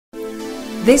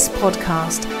This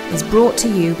podcast is brought to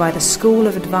you by the School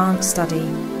of Advanced Study,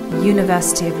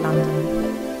 University of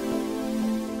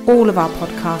London. All of our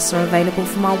podcasts are available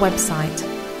from our website,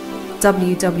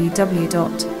 www.sas.ac.uk.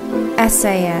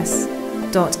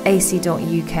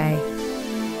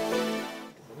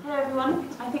 Hello everyone,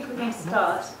 I think we're going to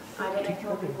start. I don't know if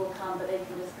more people will come, but they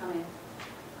can just come in.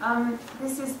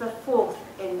 This is the fourth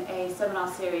in a seminar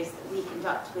series that we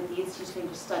conduct with the Institute of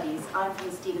English Studies. I'm from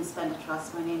the Stephen Spender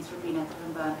Trust. My name's Robina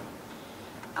Thornburn.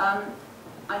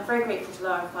 I'm very grateful to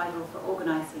Lara Feigl for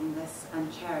organising this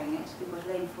and chairing it. We've got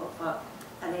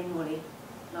Elaine Morley,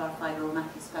 Lara Feigl,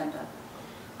 Matthew Spender.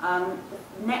 The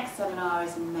next seminar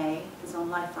is in May, is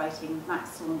on life writing with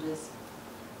Max Saunders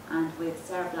and with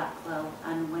Sarah Blackwell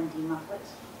and Wendy Muffet,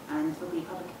 and there'll be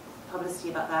publicity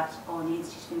about that on the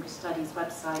Institute of English Studies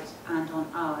website and on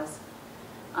ours.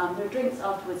 There are drinks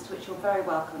afterwards to which you're very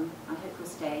welcome. I hope you'll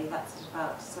stay. That's at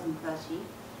about 7:30.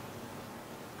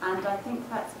 And I think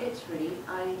that's it really.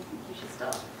 I think you should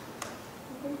start.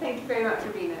 Thank you very much,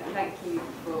 Robina, and thank you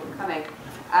for coming.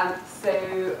 So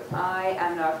I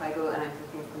am Lara Feigl, and I'm from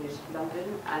King's College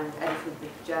London, and edited the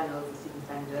journal of the Stephen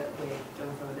Spender with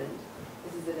John Sutherland.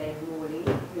 This is Elaine Morley,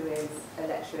 who is a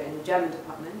lecturer in the German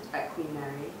department at Queen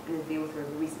Mary, and is the author of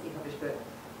a recently published book,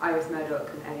 Iris Murdoch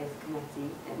and Elias Canetti,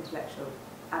 Intellectual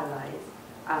Allies,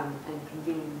 and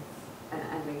convenes an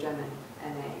Anglo-German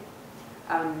NA.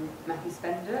 Matthew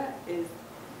Spender is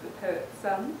the poet's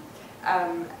son,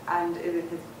 and is in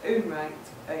his own right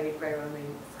a very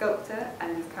well-known sculptor,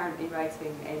 and is currently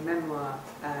writing a memoir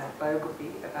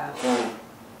biography about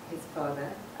his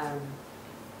father,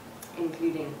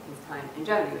 including his time in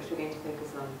Germany, which we're going to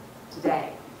focus on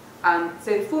today.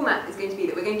 So the format is going to be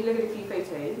that we're going to look at a few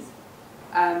photos.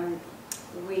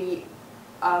 We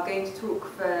are going to talk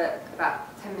for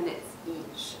about 10 minutes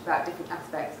each about different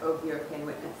aspects of European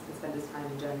witness and Spender's time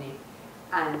in Germany,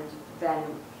 and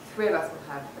then three of us will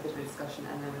have a bit of a discussion,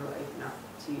 and then we'll open up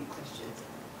to questions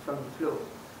from the floor.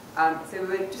 So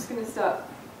we're just going to start.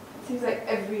 It seems like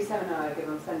every seminar I give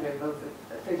on Spender involves a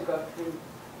photograph of him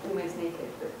almost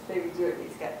naked, but today we do at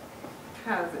least get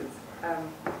trousers.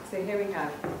 So here we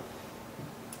have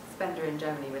Spender in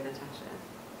Germany with Natasha.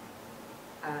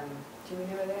 Do we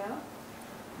know where they are?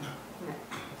 No. No.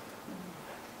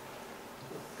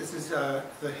 This is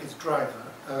his driver.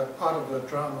 Part of the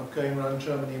drama of going around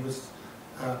Germany was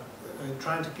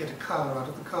trying to get a car out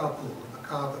of the carpool, and the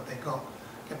car that they got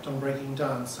kept on breaking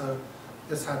down. So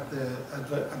this had the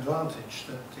advantage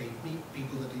that they meet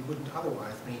people that he wouldn't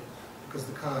otherwise meet, because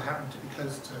the car happened to be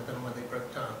close to them when they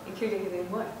broke down. Including his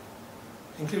own wife?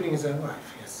 Including his own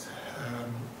wife, yes.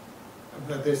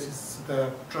 But this is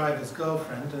the driver's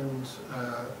girlfriend, and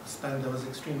Spender was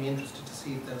extremely interested to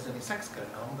see if there was any sex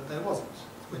going on, but there wasn't,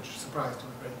 which surprised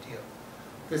him a great deal.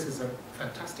 This is a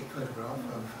fantastic photograph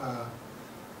of her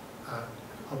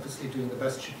obviously doing the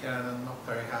best she can and not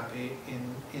very happy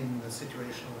in the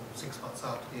situation 6 months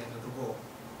after the end of the war.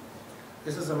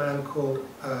 This is a man called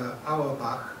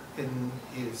Auerbach.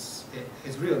 His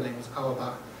real name was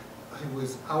Auerbach. He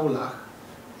was Aulach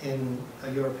in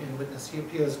a European Witness. He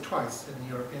appears twice in the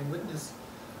European Witness,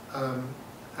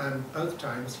 and both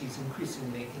times he's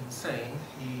increasingly insane.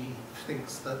 He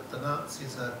thinks that the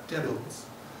Nazis are devils,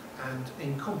 and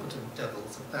incompetent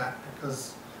devils at that,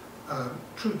 because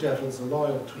true devils are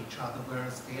loyal to each other,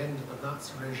 whereas at the end of the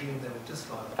Nazi regime they were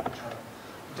disloyal to each other.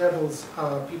 Devils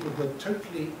are people who are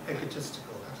totally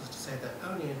egotistical, that is to say they're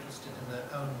only interested in their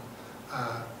own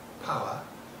power,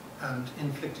 and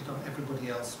inflicted on everybody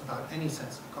else without any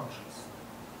sense of conscience.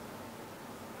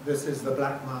 This is the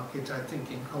black market, I think,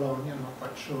 in Cologne, I'm not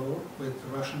quite sure, with the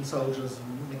Russian soldiers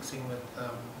mixing with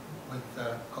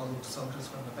old soldiers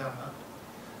from the Wehrmacht.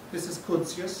 This is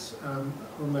Curtius,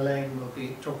 whom Elaine will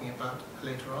be talking about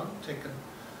later on,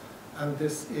 and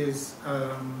this is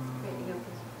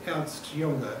Ernst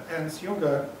Junger. Ernst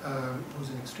Junger, who's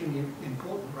an extremely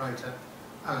important writer,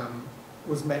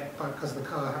 was met because the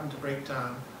car happened to break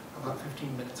down about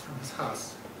 15 minutes from his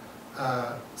house.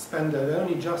 Spender had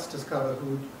only just discovered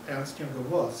who Ernst Junger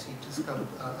was. He discovered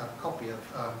a copy of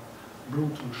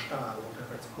Blut und Stahl, or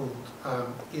whatever it's called,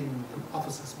 in the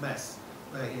officer's mess,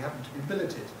 where he happened to be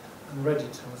billeted, and read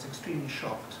it and was extremely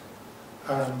shocked.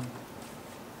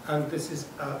 And this is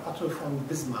Otto von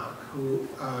Bismarck, who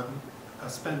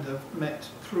Spender met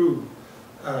through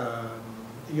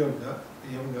Junger.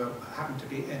 Junger happened to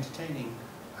be entertaining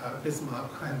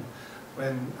Bismarck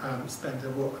when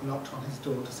Spender knocked on his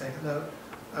door to say hello.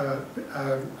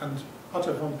 And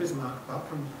Otto von Bismarck,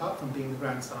 apart from being the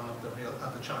grandson of the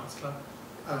Chancellor,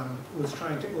 was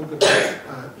trying to organize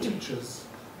teachers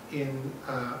in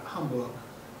Hamburg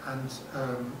and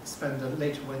Spender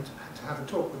later went to have a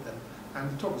talk with them. And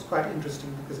the talk was quite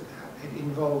interesting because it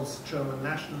involves German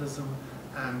nationalism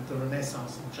and the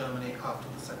Renaissance in Germany after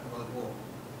the Second World War.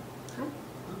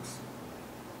 Oops.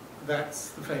 That's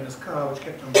the famous car which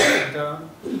kept on breaking down.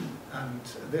 And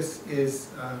this is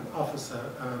an officer.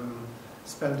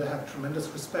 Spender had tremendous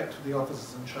respect for the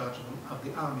officers in charge of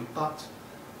the army, but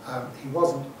he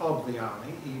wasn't of the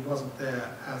army. He wasn't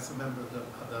there as a member of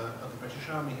the British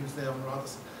Army. He was there in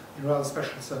rather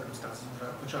special circumstances,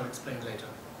 which I'll explain later.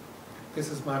 This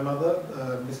is my mother,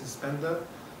 Mrs. Spender,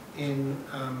 in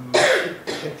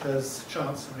Hitler's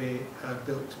chancellery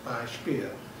built by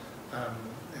Speer.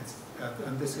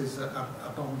 And this is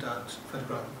a bombed-out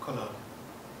photograph of Cologne.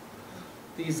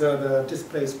 These are the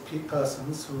displaced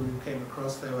persons who came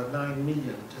across. There were 9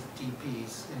 million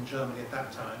DPs in Germany at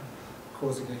that time,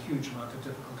 causing a huge amount of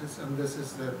difficulties. And this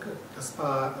is the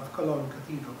spire of Cologne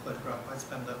Cathedral photographed by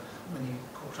Spender when he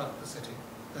caught up the city.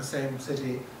 The same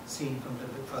city seen from a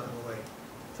little bit further away.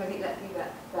 So I think let's leave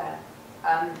that there.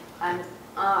 And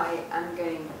I am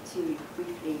going to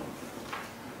briefly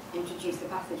introduce the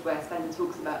passage where Spender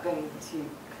talks about going to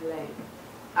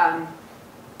Cologne.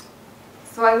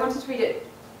 So I wanted to read it,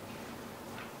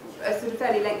 a sort of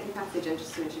fairly lengthy passage, and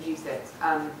just to introduce it,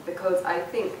 because I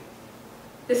think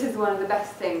this is one of the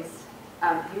best things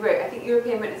he wrote. I think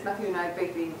European Witness, Matthew and I have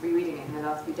both been rereading it in the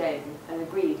last few days and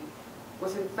agreed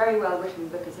what a very well written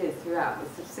book it is throughout,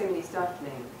 with so many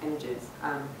startling images,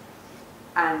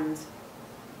 and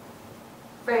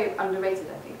very underrated,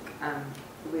 I think,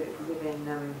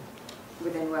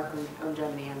 within work on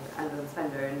Germany and on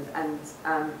Spender, and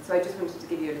so I just wanted to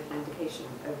give you a little indication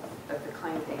of the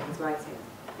kind of thing he's writing.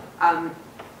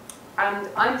 And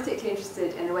I'm particularly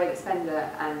interested in the way that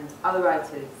Spender and other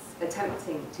writers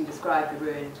attempting to describe the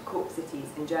ruined corpse cities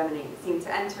in Germany seem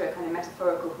to enter a kind of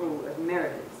metaphorical hall of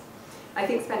mirrors. I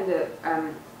think Spender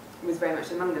was very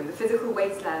much among them. The physical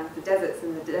wasteland, the deserts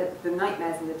and the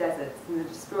nightmares in the deserts, and the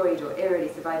destroyed or eerily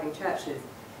surviving churches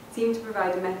seem to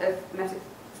provide a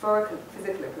metaphorical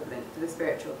physical equivalent for the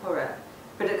spiritual horror,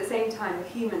 but at the same time the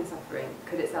human suffering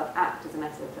could itself act as a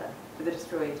metaphor for the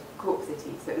destroyed corpse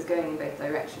city, so it was going in both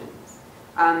directions.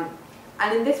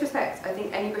 And in this respect, I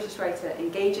think any British writer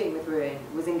engaging with ruin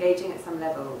was engaging at some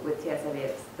level with T.S.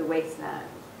 Eliot's The Wasteland.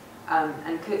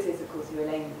 And Curtius, of course, who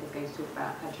Elaine is going to talk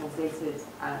about, had translated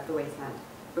The Wasteland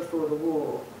before the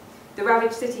war. The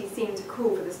ravaged cities seem to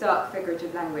call for the stark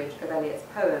figurative language of Eliot's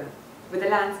poem, with the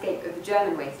landscape of the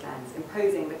German wastelands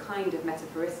imposing the kind of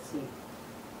metaphoricity.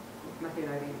 Matthew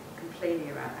and I have been complaining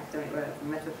about academic words,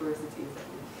 and metaphoricity is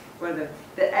one of them,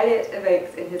 that Eliot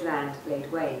evokes in his land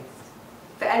laid waste.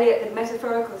 For Eliot, the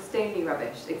metaphorical stony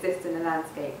rubbish exists in a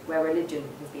landscape where religion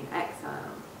has been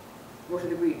exiled. What are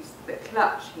the roots that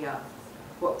clutch, he asks?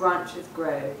 What branches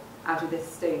grow out of this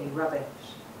stony rubbish?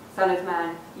 Son of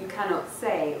man, you cannot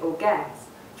say or guess,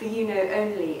 for you know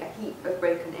only a heap of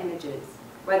broken images,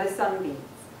 where the sun beats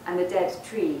and the dead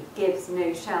tree gives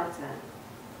no shelter.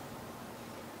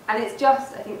 And it's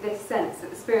just, I think, this sense that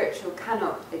the spiritual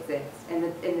cannot exist in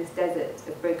this desert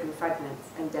of broken fragments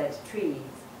and dead trees,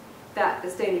 that the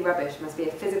stony rubbish must be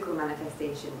a physical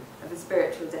manifestation of the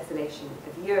spiritual desolation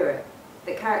of Europe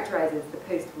that characterises the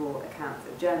post-war accounts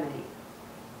of Germany.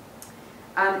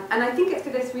 And I think it's for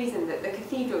this reason that the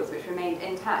cathedrals which remained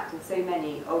intact in so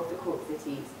many of the corpse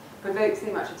cities provoked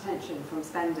so much attention from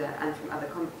Spender and from other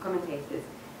commentators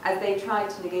as they tried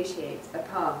to negotiate a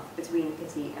path between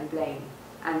pity and blame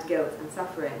and guilt and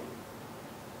suffering.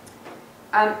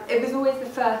 It was always the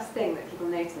first thing that people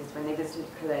noticed when they visited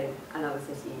Cologne and other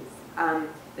cities.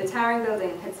 The towering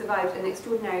building had survived an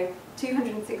extraordinary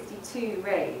 262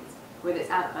 raids with its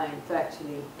outline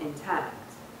virtually intact.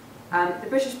 The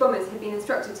British bombers had been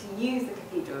instructed to use the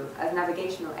cathedral as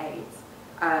navigational aids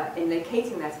in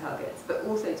locating their targets, but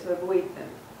also to avoid them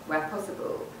where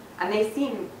possible. And they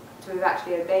seem to have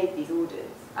actually obeyed these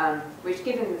orders, which,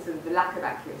 given the sort of the lack of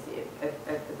accuracy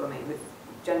of the bombing, was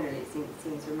generally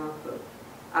seems remarkable.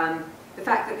 The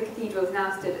fact that the cathedrals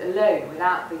now stood alone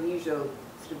without the usual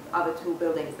sort of other tall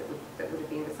buildings that would have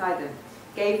been beside them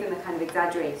gave them a kind of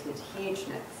exaggerated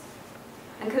hugeness.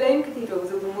 And Cologne Cathedral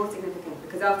was all the more significant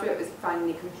because after it was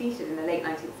finally completed in the late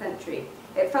 19th century,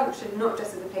 it functioned not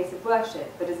just as a place of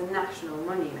worship, but as a national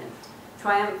monument,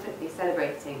 triumphantly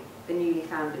celebrating the newly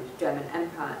founded German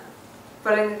Empire.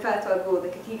 Following the First World War, the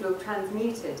cathedral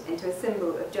transmuted into a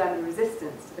symbol of German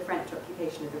resistance to the French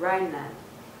occupation of the Rhineland,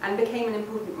 and became an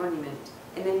important monument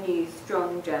in the new,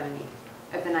 strong Germany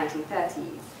of the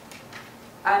 1930s.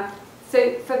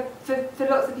 So for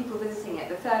lots of people visiting it,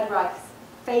 the Third Reich's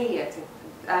failure to,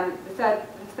 the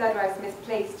Third Reich's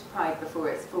misplaced pride before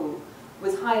its fall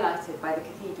was highlighted by the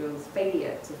cathedral's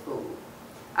failure to fall.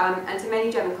 And to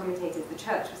many German commentators, the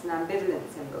church was an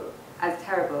ambivalent symbol, as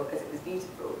terrible as it was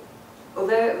beautiful.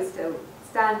 Although it was still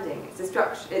standing, its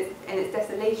destruction, in its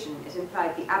desolation, it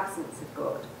implied the absence of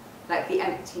God, like the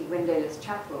empty, windowless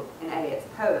chapel in Eliot's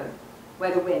poem,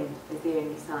 where the wind is the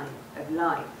only sign of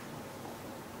life.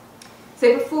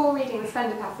 So before reading the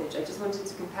Spender passage, I just wanted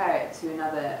to compare it to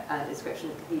another description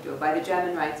of the cathedral by the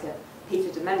German writer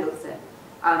Peter de Mendelssohn,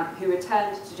 who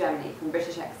returned to Germany from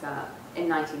British exile in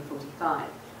 1945.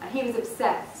 And he was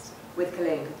obsessed with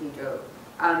Cologne Cathedral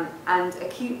and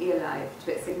acutely alive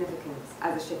to its significance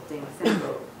as a shifting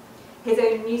symbol. His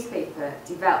own newspaper,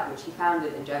 Die Welt, which he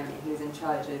founded in Germany, he was in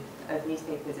charge of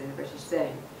newspapers in the British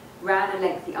zone, ran a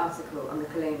lengthy article on the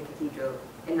Cologne Cathedral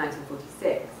in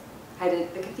 1946,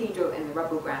 headed "The Cathedral in the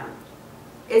Rubble Ground."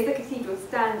 Is the cathedral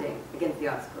standing, begins the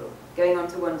article, going on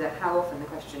to wonder how often the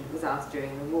question was asked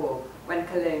during the war, when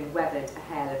Cologne weathered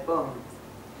a hail of bombs.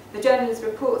 The journalist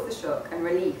reports the shock and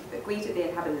relief that greeted the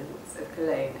inhabitants of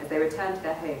Cologne as they returned to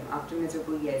their home after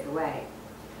miserable years away.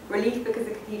 Relief because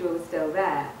the cathedral was still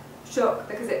there, shock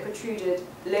because it protruded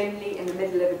lonely in the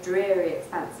middle of a dreary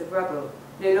expanse of rubble,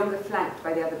 no longer flanked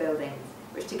by the other buildings,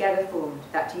 which together formed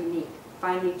that unique,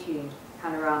 finely tuned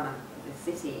panorama of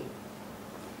the city.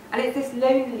 And it's this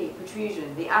lonely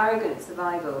protrusion, the arrogant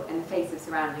survival in the face of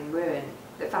surrounding ruin,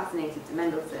 that fascinated de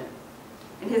Mendelssohn.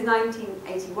 In his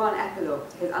 1981 epilogue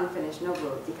to his unfinished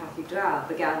novel, Die Kathedrale,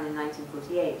 began in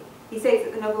 1948, he states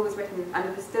that the novel was written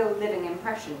under the still living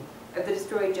impression of the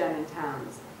destroyed German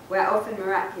towns, where often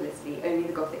miraculously only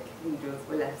the Gothic cathedrals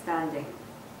were left standing.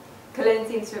 Cologne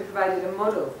seems to have provided a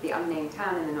model for the unnamed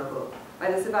town in the novel,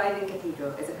 where the surviving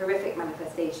cathedral is a horrific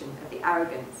manifestation of the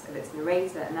arrogance of its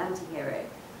narrator and anti-hero,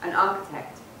 an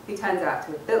architect who turns out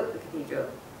to have built the cathedral.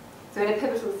 So in a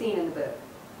pivotal scene in the book,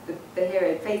 the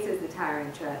hero faces the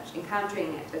towering church,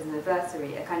 encountering it as an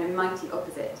adversary, a kind of mighty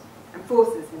opposite, and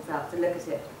forces himself to look at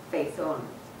it face on,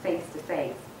 face to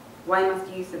face. Why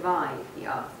must you survive, he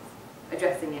asks,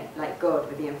 addressing it like God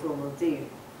with the informal do,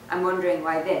 and wondering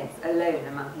why this, alone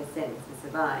among his sins, has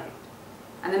survived.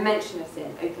 And the mention of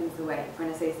sin opens the way for an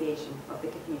association of the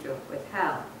cathedral with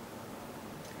hell.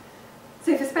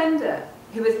 So for Spender,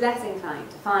 who was less inclined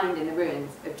to find in the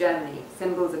ruins of Germany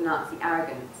symbols of Nazi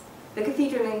arrogance, the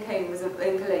cathedral in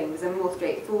Cologne was a more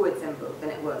straightforward symbol than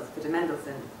it was for de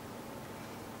Mendelssohn.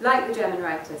 Like the German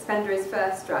writer, Spender is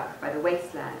first struck by the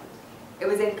wasteland. It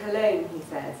was in Cologne, he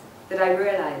says, that I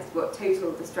realised what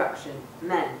total destruction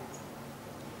meant.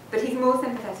 But he's more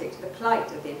sympathetic to the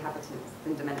plight of the inhabitants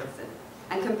than de Mendelssohn,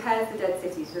 and compares the dead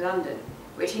city to London,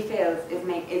 which he feels is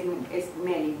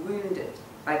merely wounded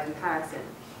by comparison.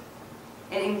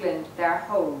 In England, there are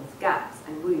holes, gaps,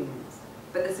 and wounds,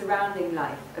 but the surrounding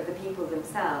life of the people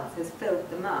themselves has filled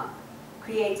them up,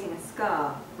 creating a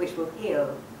scar which will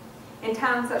heal. In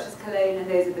towns such as Cologne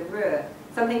and those of the Ruhr,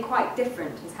 something quite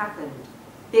different has happened.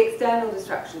 The external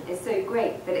destruction is so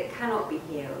great that it cannot be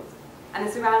healed, and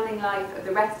the surrounding life of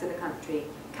the rest of the country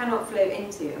cannot flow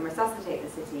into and resuscitate the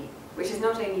city, which is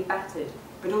not only battered,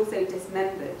 but also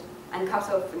dismembered and cut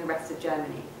off from the rest of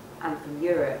Germany and from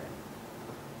Europe.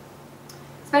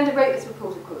 Spender wrote this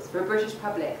report, of course, for a British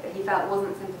public that he felt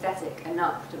wasn't sympathetic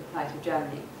enough to the plight of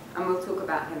Germany, and we'll talk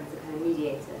about him as a kind of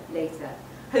mediator later,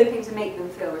 hoping to make them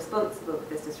feel responsible for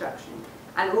this destruction,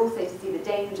 and also to see the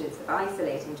dangers of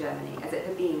isolating Germany as it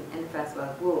had been in the First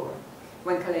World War,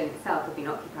 when Cologne itself had been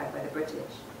occupied by the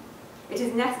British. It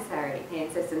is necessary, he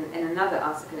insists in another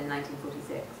article in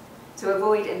 1946, to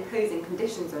avoid imposing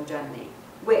conditions on Germany,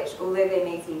 which, although they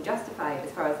may seem justified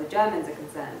as far as the Germans are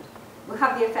concerned, will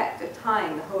have the effect of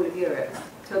tying the whole of Europe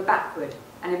to a backward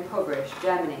and impoverished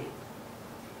Germany.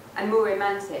 And more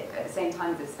romantic, at the same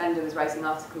time that Spender was writing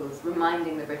articles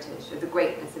reminding the British of the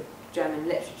greatness of German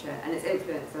literature and its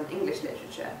influence on English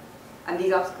literature, and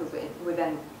these articles were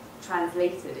then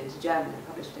translated into German and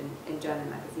published in German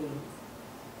magazines.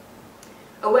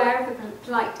 Aware of the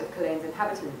plight of Cologne's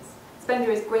inhabitants,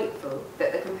 Spender is grateful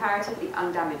that the comparatively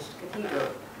undamaged cathedral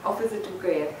offers a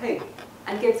degree of hope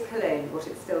and gives Cologne what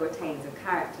it still retains of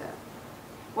character.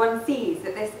 One sees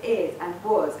that this is and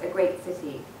was a great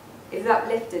city. It is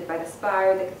uplifted by the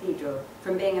spire of the cathedral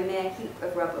from being a mere heap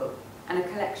of rubble and a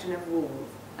collection of walls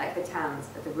like the towns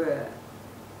of the Ruhr.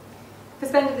 For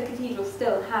Spender, the cathedral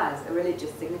still has a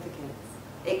religious significance.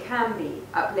 It can be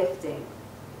uplifting.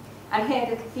 And here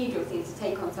the cathedral seems to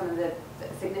take on some of the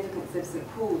significance of St.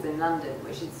 Paul's in London,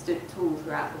 which had stood tall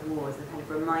throughout the war as a kind of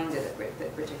reminder that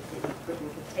Britain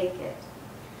could take it.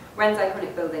 Wren's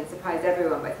iconic building surprised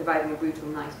everyone by surviving a brutal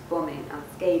night of bombing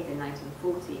unscathed in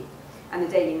 1940, and the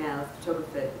Daily Mail's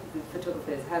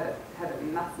photographers Herbert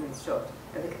Masson's shot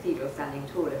of the cathedral standing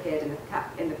tall appeared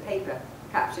in the paper,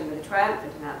 captioned with a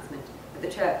triumphant announcement that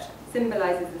the church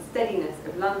symbolises the steadiness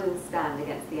of London's stand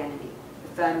against the enemy, the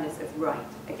firmness of right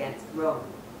against wrong.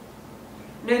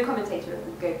 No commentator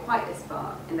would go quite as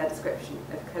far in their description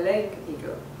of Cologne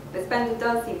Cathedral, but Spender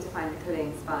does seem to find the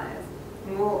Cologne spires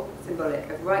more symbolic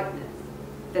of rightness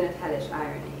than of hellish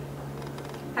irony.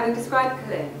 Having described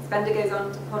Cologne, Spender goes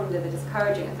on to ponder the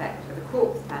discouraging effect of the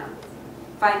corpse towns,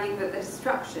 finding that the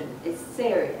destruction is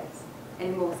serious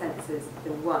in more senses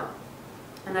than one.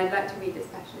 And I'd like to read this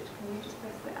passage. Can you just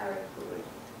press the arrow forward?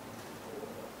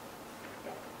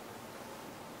 Yeah.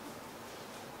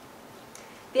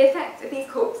 The effect of these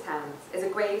corpse towns is a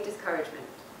grave discouragement,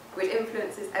 which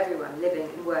influences everyone living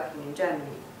and working in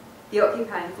Germany, the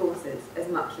occupying forces as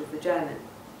much as the German.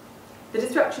 The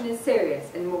destruction is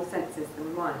serious in more senses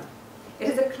than one. It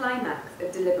is a climax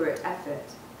of deliberate effort,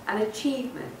 an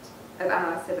achievement of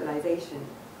our civilization,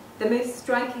 the most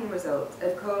striking result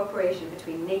of cooperation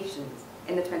between nations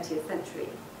in the 20th century.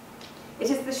 It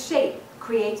is the shape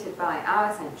created by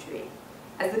our century,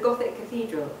 as the Gothic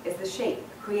cathedral is the shape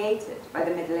created by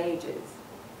the Middle Ages.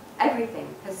 Everything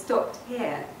has stopped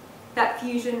here, that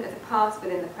fusion of the past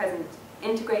within the present,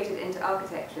 integrated into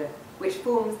architecture, which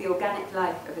forms the organic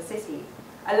life of a city,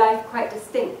 a life quite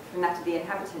distinct from that of the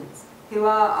inhabitants, who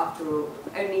are, after all,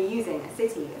 only using a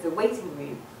city as a waiting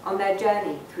room on their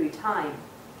journey through time.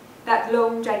 That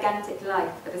long, gigantic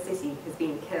life of a city has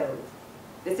been killed.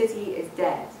 The city is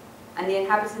dead, and the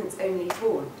inhabitants only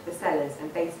haunt the cellars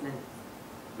and basements.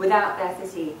 Without their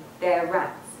city, they are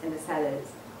rats in the cellars,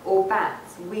 or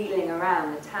bats wheeling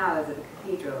around the towers of the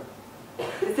cathedral.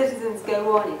 The citizens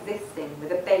go on existing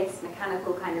with a base,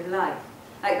 mechanical kind of life,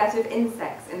 like that of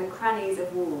insects in the crannies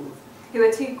of walls, who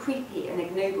are too creepy and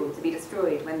ignoble to be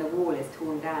destroyed when the wall is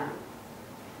torn down.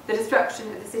 The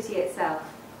destruction of the city itself,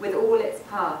 with all its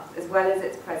past as well as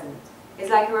its present, is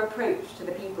like a reproach to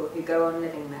the people who go on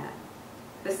living there.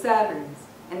 The sermons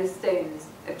in the stones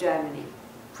of Germany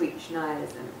preach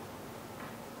nihilism.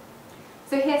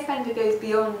 So here Spender goes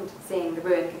beyond seeing the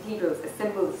ruined cathedrals as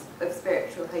symbols of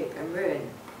spiritual hope and ruin,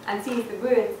 and sees the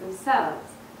ruins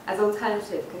themselves as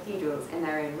alternative cathedrals in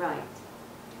their own right.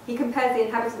 He compares the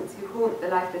inhabitants who haunt the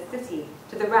lifeless city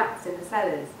to the rats in the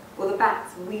cellars, or the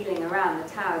bats wheeling around the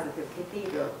towers of the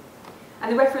cathedral.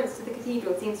 And the reference to the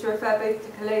cathedral seems to refer both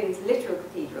to Cologne's literal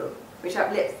cathedral, which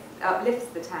uplifts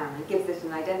the town and gives it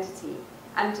an identity,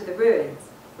 and to the ruins,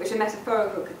 which are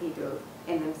metaphorical cathedrals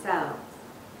in themselves.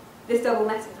 This double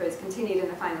metaphor is continued in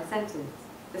the final sentence: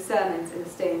 the sermons in the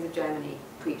stones of Germany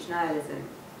preach nihilism.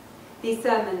 These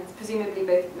sermons, presumably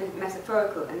both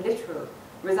metaphorical and literal,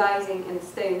 residing in the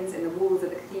stones in the walls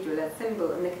of the cathedral as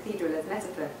symbol and the cathedral as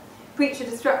metaphor, preach a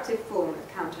destructive form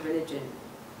of counter-religion.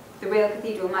 The real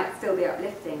cathedral might still be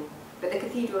uplifting, but the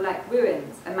cathedral-like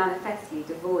ruins are manifestly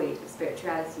devoid of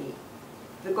spirituality.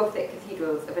 The Gothic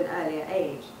cathedrals of an earlier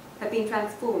age have been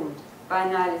transformed by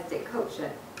a nihilistic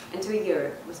culture into a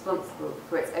Europe responsible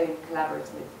for its own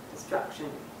collaborative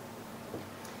destruction.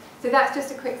 So that's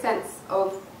just a quick sense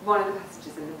of one of the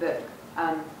passages in the book,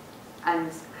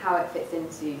 and how it fits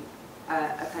into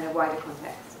a kind of wider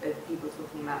context of people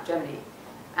talking about Germany.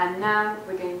 And now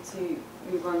we're going to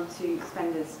move on to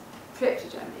Spender's trip to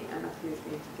Germany, and Matthew is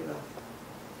going to give us.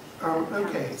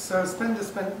 Okay, so Spender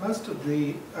spent most of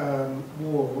the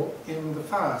war in the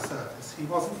fire service. He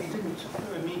didn't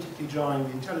immediately join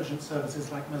the intelligence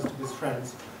services like most of his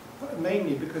friends,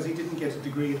 mainly because he didn't get a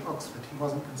degree at Oxford. He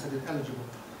wasn't considered eligible.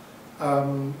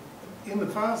 In the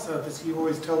fire service, he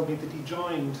always told me that he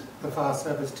joined the fire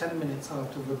service 10 minutes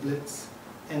after the Blitz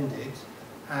ended,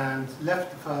 and left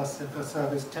the fire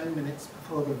service 10 minutes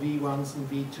before the V1s and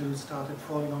V2s started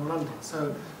falling on London.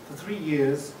 So for 3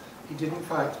 years, he didn't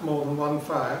fight more than one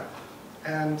fire,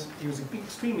 and he was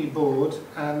extremely bored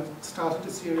and started a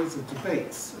series of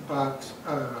debates about,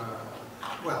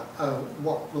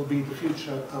 what will be the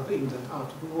future of England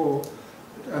after the war.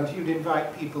 And he would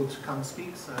invite people to come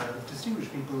speak,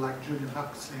 distinguished people like Julian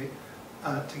Huxley,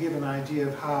 to give an idea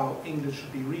of how England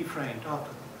should be reframed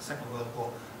after the Second World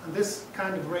War. And this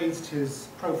kind of raised his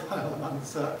profile among the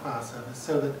fire service,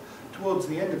 so that towards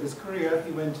the end of his career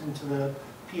he went into the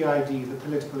PID, the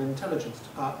Political Intelligence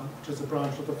Department, which is a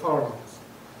branch of the Foreign Office.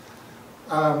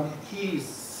 He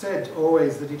said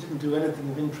always that he didn't do anything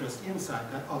of interest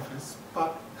inside that office,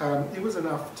 but it was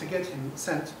enough to get him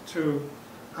sent to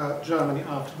Germany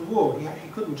after the war. He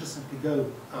couldn't just simply go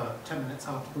 10 minutes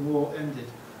after the war ended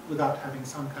without having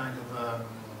some kind of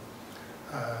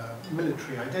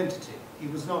military identity. He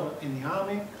was not in the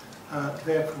army,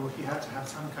 therefore he had to have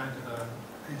some kind of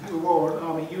he wore an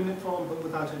army uniform but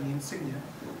without any insignia.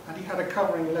 And he had a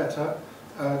covering letter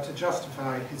to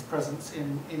justify his presence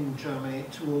in Germany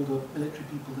to all the military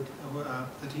people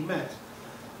that he met.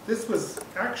 This was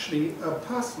actually a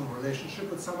personal relationship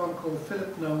with someone called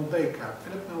Philip Noel Baker.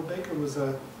 Philip Noel Baker was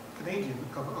a Canadian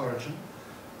of origin,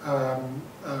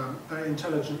 very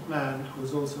intelligent man who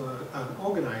was also an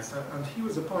organizer, and he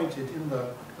was appointed in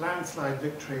the landslide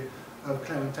victory of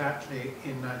Clement Attlee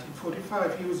in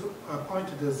 1945. He was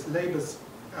appointed as Labour's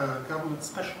government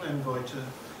special envoy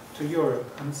to Europe,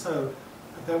 and so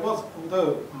there was,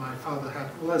 although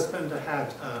Spender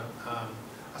had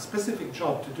a specific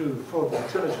job to do for the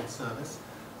intelligence service,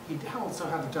 he also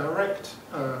had a direct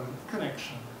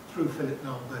connection through Philip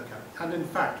Noel Baker. And in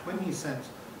fact, when he sent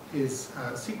his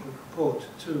secret report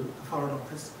to the Foreign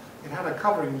Office, it had a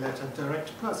covering letter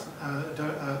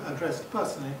addressed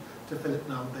personally to Philip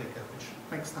Noel Baker, which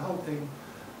makes the whole thing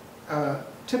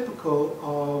typical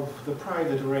of the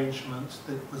private arrangement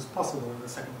that was possible in the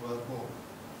Second World War.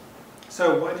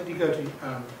 So why did he go to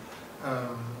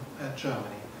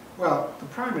Germany? Well, the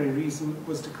primary reason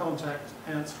was to contact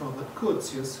Ernst Robert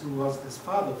Curtius, who was this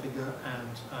father figure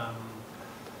and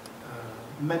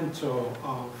mentor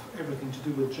of everything to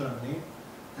do with Germany.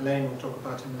 Elaine will talk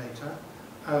about him later,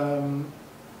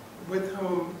 with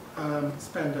whom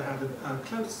Spender had a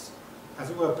close, as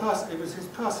it were, it was his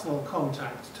personal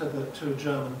contact to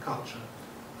German culture.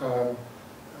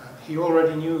 He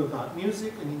already knew about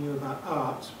music and he knew about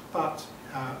art, but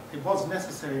it was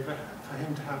necessary for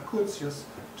him to have Curtius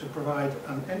to provide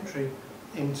an entry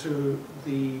into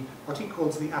what he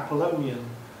calls the Apollonian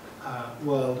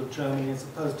world of Germany as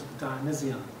opposed to the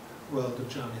Dionysian world of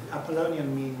Germany.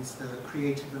 Apollonian means the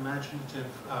creative, imaginative,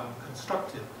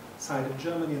 constructive side of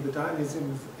Germany, and the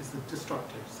Dionysian is the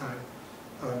destructive side,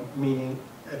 meaning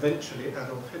eventually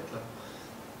Adolf Hitler.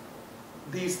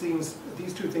 These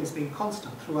two things being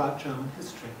constant throughout German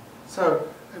history. So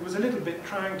it was a little bit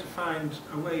trying to find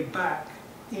a way back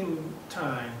in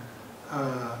time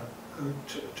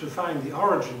to find the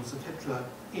origins of Hitler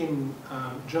in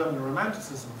German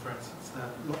Romanticism, for instance. There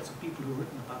are lots of people who have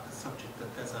written about this subject,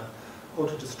 that there's an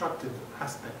autodestructive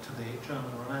aspect to the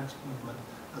German Romantic movement,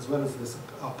 as well as this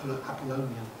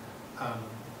Apollonian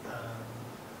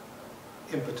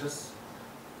impetus.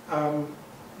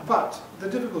 But the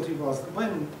difficulty was that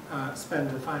when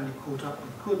Spender finally caught up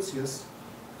with Curtius,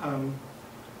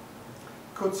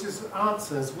 Curtius'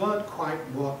 answers weren't quite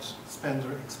what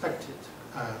Spender expected.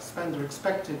 Spender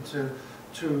expected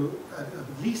to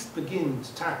at least begin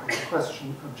to tackle the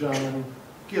question of German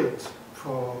guilt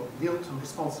and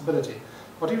responsibility.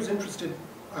 What he was interested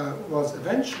was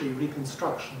eventually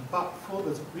reconstruction, but for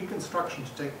the reconstruction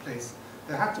to take place,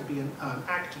 there had to be an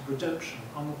act of redemption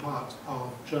on the part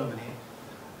of Germany.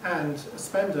 And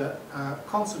Spender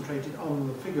concentrated on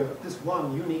the figure, this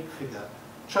one unique figure,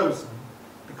 chosen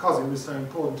because it was so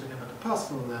important to him at a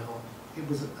personal level. It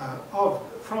was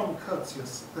from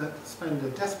Curtius that Spender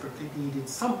desperately needed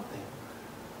something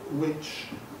which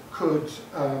could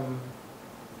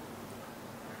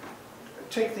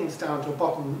take things down to a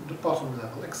bottom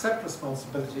level, accept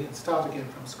responsibility, and start again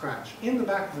from scratch. In the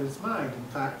back of his mind, in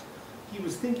fact, he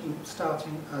was thinking of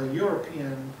starting a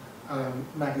European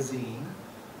magazine,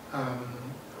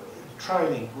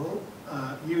 trilingual,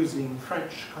 using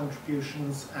French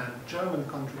contributions and German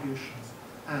contributions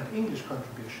and English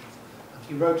contributions. And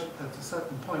he wrote at a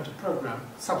certain point a program,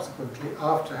 subsequently,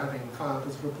 after having filed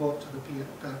his report to the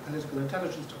Political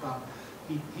Intelligence Department.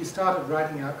 He started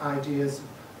writing out ideas of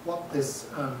what this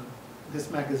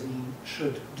magazine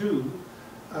should do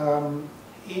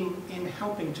in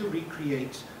helping to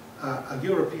recreate a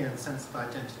European sense of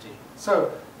identity.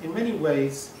 So, in many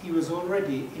ways, he was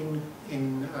already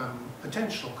in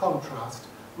potential contrast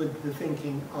with the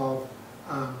thinking of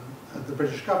the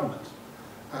British government.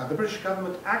 The British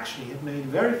government actually had made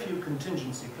very few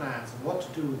contingency plans on what to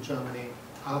do with Germany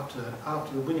after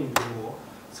the winning of the war.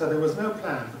 So there was no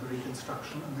plan for the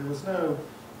reconstruction, and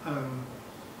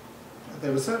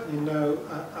there was certainly no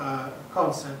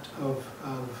concept of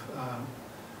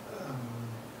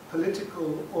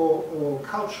political or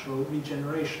cultural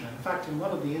regeneration. In fact, in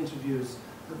one of the interviews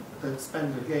that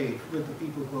Spender gave with the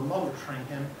people who were monitoring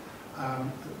him,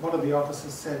 one of the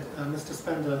officers said, "Mr.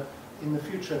 Spender, in the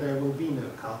future there will be no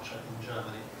culture in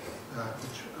Germany,"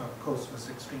 which of course was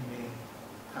extremely,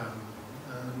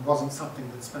 wasn't something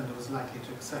that Spender was likely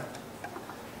to accept.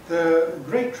 The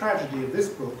great tragedy of this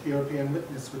book, European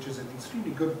Witness, which is an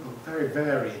extremely good book, very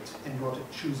varied in what it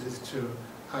chooses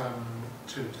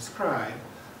to describe.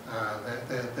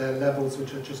 There are levels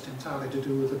which are just entirely to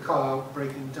do with the car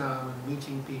breaking down and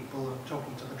meeting people and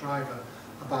talking to the driver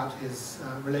about his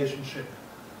relationship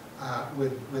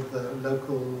with the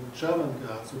local German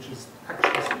girls, which is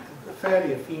actually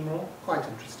fairly ephemeral, quite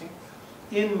interesting.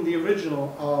 In the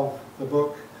original of the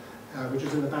book, which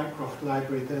is in the Bancroft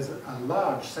Library, there's a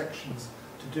large sections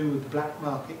to do with the black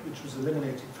market, which was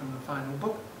eliminated from the final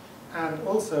book, and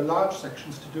also large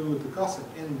sections to do with the gossip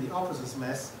in the officers'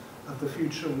 mess of the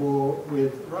future war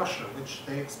with Russia, which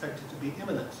they expected to be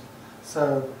imminent.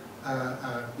 So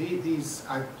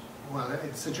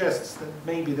it suggests that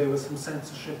maybe there was some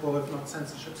censorship, or if not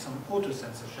censorship, some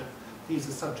auto-censorship. These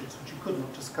are subjects which you could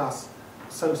not discuss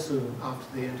so soon after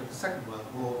the end of the Second World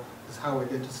War, as how we're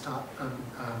going to start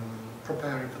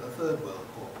preparing for the Third World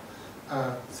War.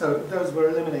 So those were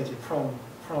eliminated from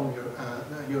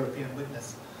European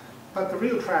Witness. But the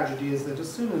real tragedy is that as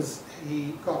soon as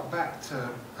he got back to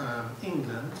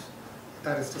England,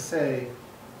 that is to say,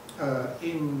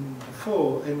 in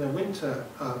the winter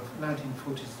of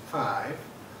 1945,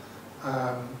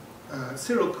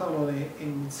 Cyril Connolly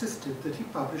insisted that he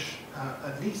publish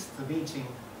at least the meeting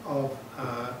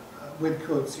with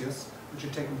Curtius, which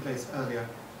had taken place earlier.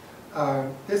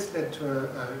 This led to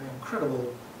an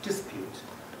incredible dispute,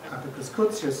 because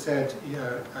Curtius said, you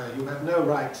have no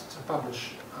right to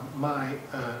publish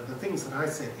the things that I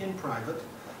said in private,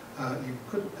 you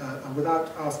could,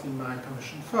 without asking my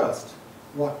permission first.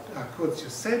 What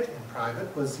Curtius said in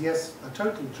private was, yes, the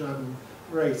total German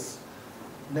race,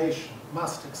 nation,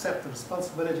 must accept the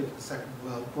responsibility for the Second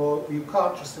World War. You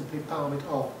can't just simply palm it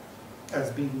off as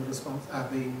being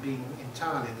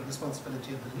entirely the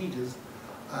responsibility of the leaders,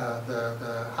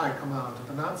 the high command of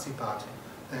the Nazi Party.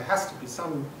 There has to be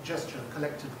some gesture of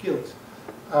collective guilt,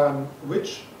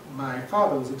 which my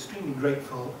father was extremely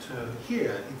grateful to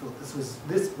hear. He thought this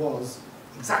was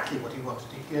exactly what he wanted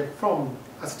to hear. From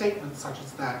a statement such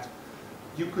as that,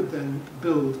 you could then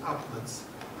build upwards,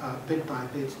 bit by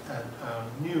bit, a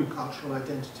new cultural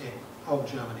identity of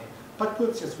Germany. But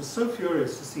Curtius was so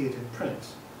furious to see it in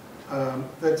print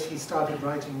that he started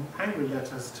writing angry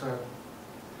letters to,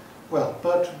 well,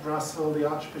 Bertrand Russell, the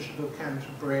Archbishop of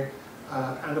Canterbury,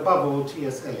 and above all,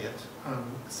 T.S. Eliot.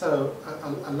 So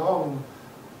a long,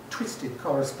 twisted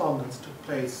correspondence took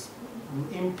place,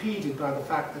 impeded by the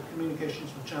fact that communications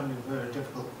with Germany were very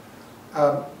difficult,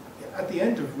 at the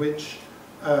end of which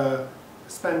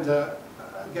Spender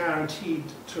guaranteed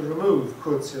to remove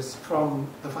Curtius from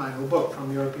the final book,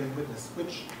 from European Witness,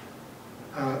 which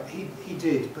he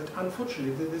did, but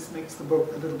unfortunately this makes the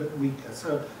book a little bit weaker.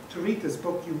 So to read this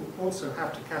book, you also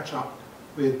have to catch up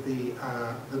with the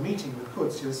meeting with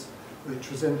Curtius, which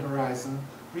was in Horizon,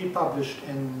 republished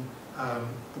in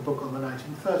the book on the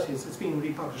 1930s. It's been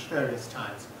republished various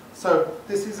times. So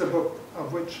this is a book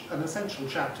of which an essential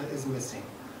chapter is missing.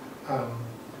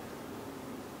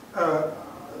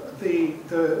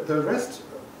 The rest,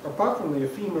 apart from the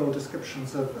ephemeral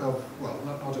descriptions of well,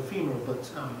 not ephemeral,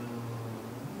 but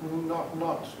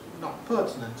not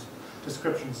pertinent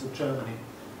descriptions of Germany,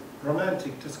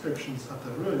 romantic descriptions of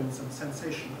the ruins and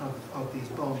sensation of these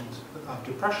bombs of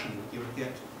depression that you would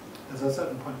get. There's a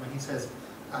certain point when he says,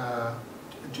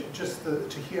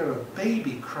 to hear a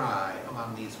baby cry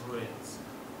among these ruins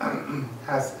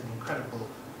has an incredible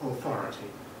authority,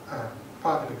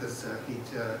 partly because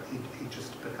he'd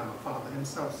just become a father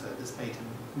himself, so this made him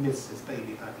miss his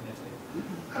baby back in Italy.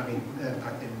 I mean,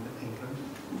 back in England.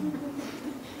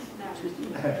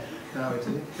 Now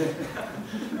Italy.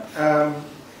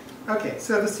 Okay,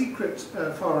 so the secret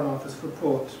Foreign Office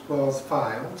report was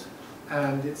filed,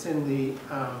 and it's in the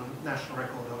National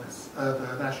Record Office,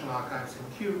 the National Archives in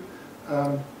Kew,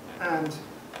 and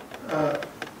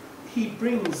he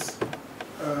brings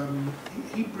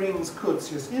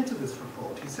Curtius into this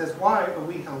report. He says, why are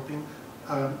we helping,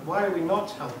 why are we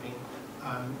not helping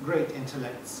great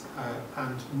intellects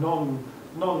and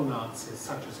non-Nazis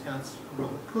such as Ernst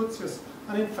Robert Curtius,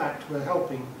 and in fact we're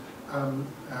helping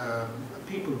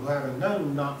people who have a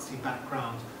known Nazi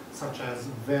background, such as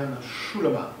Werner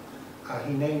Schulemann.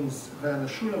 He names Werner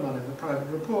Schulemann in the private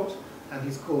report, and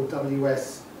he's called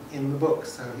W.S. in the book,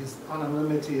 so his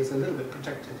anonymity is a little bit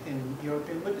protected in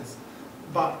European Witness.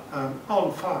 But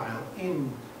on file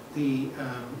in the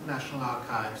National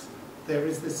Archives, there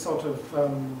is this sort of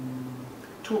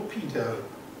torpedo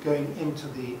going into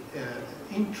the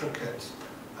intricate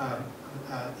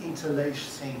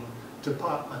interlacing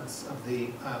departments of the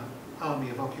Army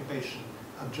of Occupation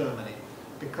of Germany,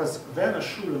 because Werner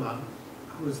Schulemann,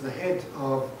 who was the head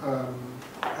of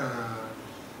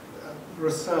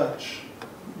research,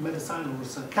 medicinal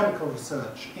research, chemical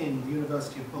research in the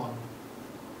University of Bonn,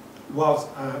 was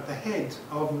the head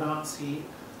of Nazi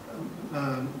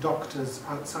doctors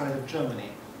outside of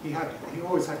Germany. He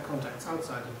always had contacts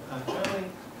outside of Germany,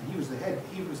 and he was the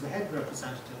head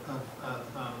representative of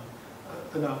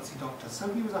the Nazi doctors. So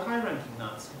he was a high-ranking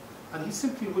Nazi. and he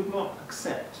simply would not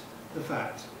accept the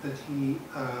fact that he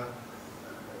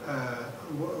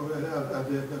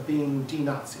being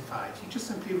denazified. He just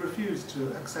simply refused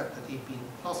to accept that he'd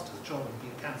lost his job and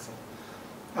been cancelled.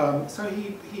 So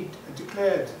he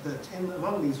declared that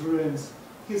among these ruins,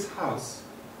 his house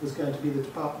was going to be the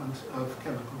Department of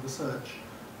Chemical Research,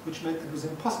 which meant that it was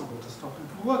impossible to stop him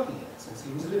from working in it, since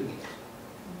he was living in it.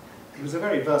 He was a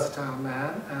very versatile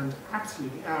man and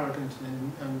absolutely arrogant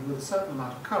and with a certain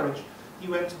amount of courage. He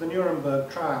went to the Nuremberg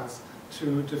trials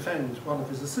to defend one of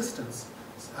his assistants,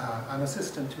 an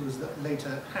assistant who was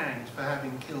later hanged for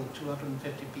having killed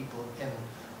 250 people in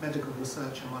medical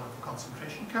research in one of the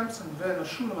concentration camps. And Werner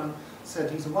Schulemann said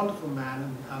he's a wonderful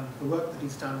man and the work that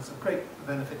he's done is of great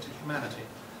benefit to humanity.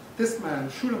 This man,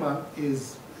 Schulemann,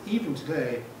 is even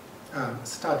today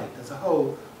studied. There's a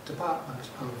whole department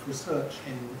of research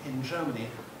in Germany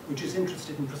which is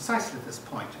interested in precisely this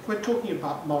point. If we're talking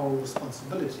about moral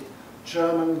responsibility,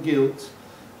 German guilt,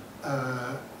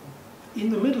 in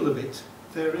the middle of it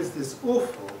there is this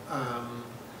awful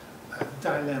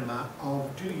dilemma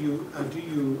of do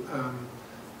you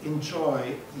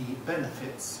enjoy the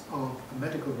benefits of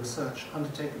medical research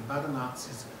undertaken by the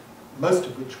Nazis, most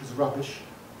of which was rubbish,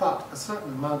 but a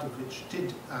certain amount of which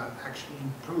did actually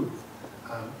improve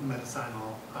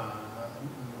medicinal,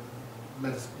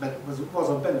 was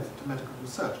of benefit to medical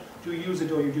research. Do you use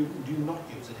it or do you not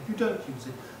use it? If you don't use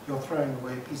it, you're throwing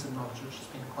away a piece of knowledge which has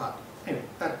been acquired. Anyway,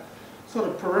 that sort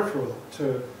of peripheral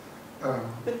to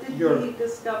But did Europe. he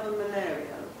discover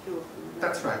malaria?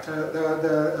 That's right.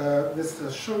 This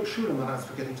Schulemann, I was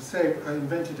forgetting to say,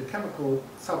 invented a chemical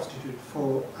substitute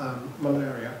for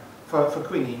malaria, for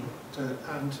quinine,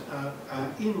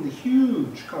 in the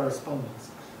huge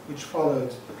correspondence which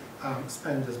followed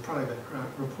Spender's private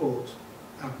report,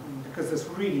 because this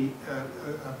really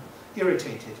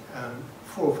irritated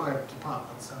 4 or 5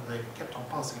 departments, and they kept on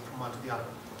passing from one to the other.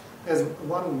 There's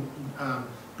one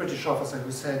British officer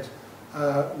who said,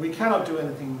 we cannot do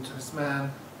anything to this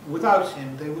man. Without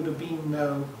him, there would have been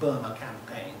no Burma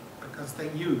campaign, because they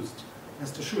used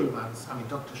Mr. Schulemann's,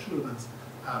 Dr. Schulemann's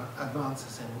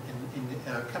advances in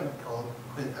chemical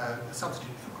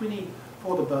substitute for quinine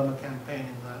for the Burma campaign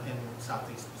in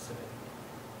Southeast Pacific.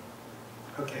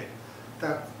 Okay,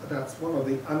 that's one of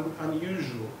the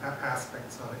unusual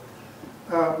aspects of it.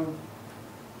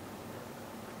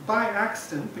 By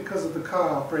accident, because of the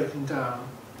car breaking down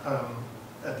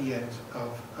at the end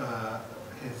of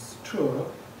his tour,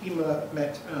 he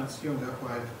met Ernst Junger, who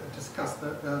I've discussed.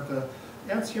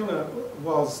 Ernst Junger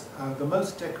was the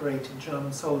most decorated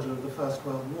German soldier of the First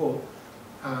World War.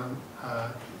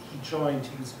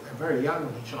 He was very young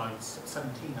when he joined,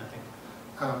 17 I think.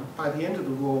 By the end of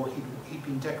the war he'd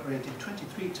been decorated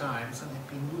 23 times and had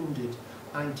been wounded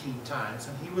 19 times,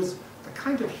 and he was the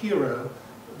kind of hero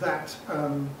that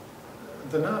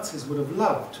the Nazis would have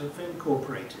loved to have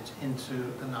incorporated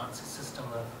into the Nazi system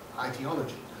of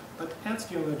ideology. But Ernst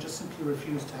Junger just simply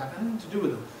refused to have anything to do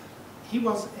with them. He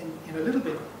was in a little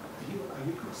bit,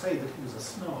 you could say that he was a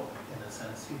snob in a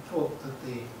sense. He thought that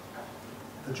the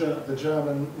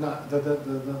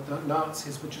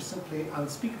Nazis were just simply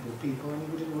unspeakable people, and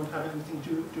he didn't want to have anything to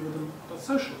do with them on a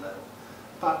social level.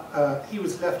 But he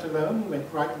was left alone. He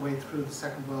went right the way through the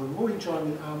Second World War. He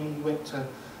joined the army. He went to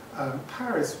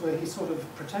Paris, where he sort of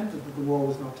pretended that the war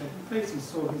was not taking place. He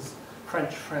saw his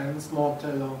French friends,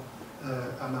 Montelon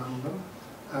among them.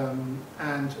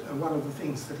 And one of the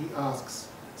things that he asks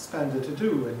Spender to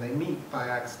do when they meet by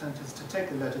accident is to take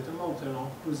a letter to Montelon,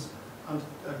 who's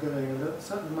undergoing a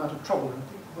certain amount of trouble. And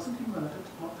wasn't he murdered,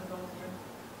 Montelon?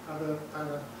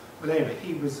 Well, anyway,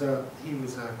 he was a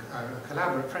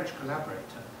French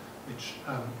collaborator, which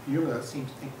Junger seemed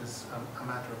to think was a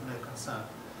matter of no concern.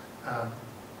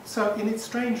 So, in its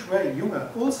strange way, Junger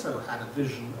also had a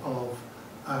vision of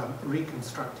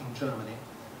reconstructing Germany.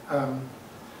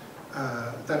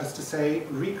 That is to say,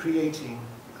 recreating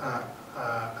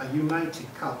a united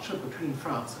culture between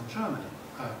France and Germany.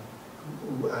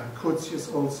 Curtius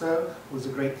also was a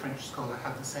great French scholar,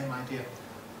 had the same idea.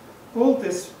 All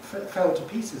this fell to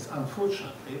pieces,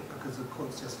 unfortunately, because of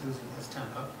Curtius losing his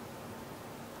temper,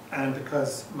 and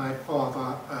because my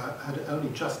father had only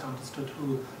just understood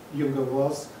who Junger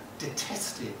was,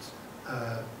 detested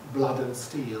blood and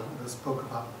steel, this book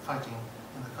about fighting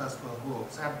in the First World War. It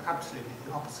was absolutely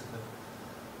the opposite of it.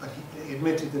 But he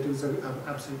admitted that it was an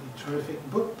absolutely terrific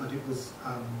book, but it was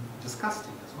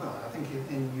disgusting as well. I think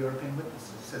in European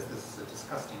Witness it says this is a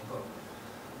disgusting book.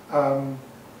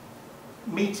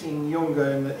 Meeting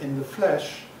Junger in the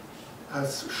flesh, a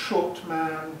short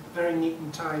man, very neat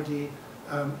and tidy,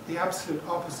 the absolute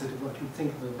opposite of what you'd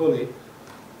think of a bully.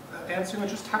 Ernst Jünger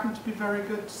just happened to be a very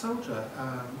good soldier,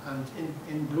 and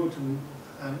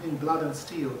in blood and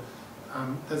steel.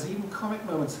 There's even comic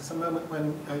moments. There's a moment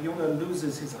when Jünger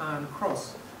loses his Iron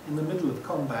Cross in the middle of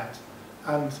combat,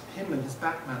 and him and his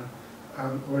backman,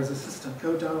 or his assistant,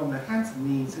 go down on their hands and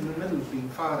knees in the middle of being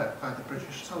fired at by the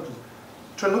British soldiers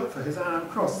to look for his Iron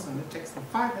Cross, and it takes them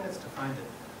 5 minutes to find it.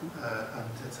 And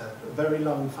it's a very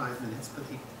long 5 minutes, but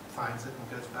he finds it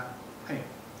and goes back. Anyway,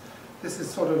 this is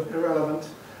sort of irrelevant.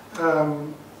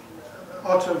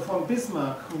 Otto von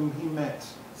Bismarck, whom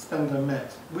Spender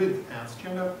met with Ernst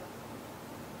Jünger,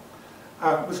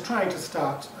 was trying to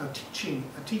start a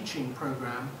teaching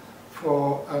program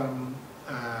for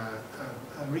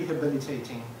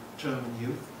rehabilitating German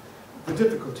youth. The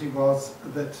difficulty was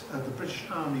that the British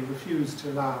Army refused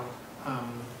to allow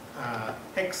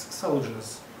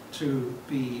ex-soldiers to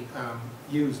be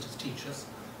used as teachers.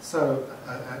 So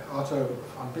Otto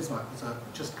von Bismarck was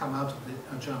just come out of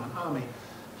the German army.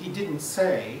 He didn't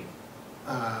say,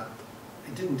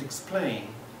 he didn't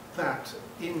explain that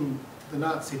in the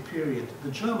Nazi period, the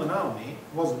German army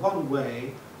was one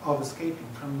way of escaping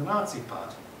from the Nazi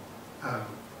party.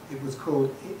 It was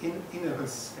called inner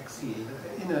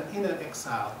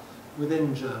exile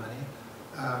within Germany,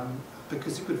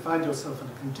 because you could find yourself in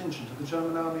a contingent of the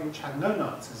German army which had no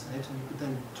Nazis in it, and you could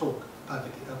then talk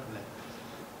perfectly openly.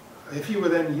 If you were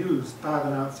then used by the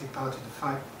Nazi party to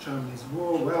fight Germany's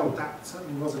war, well, that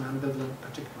certainly was an ambivalent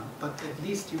predicament, but at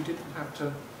least you didn't have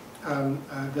to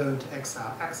go into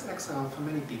exile. Exile for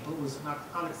many people was an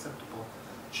unacceptable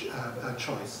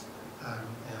choice.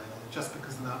 Just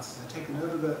because the Nazis had taken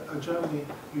over Germany,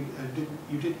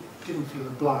 you didn't feel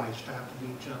obliged to have to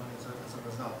leave Germany as a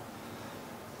result.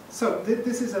 So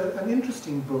this is an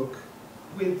interesting book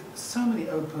with so many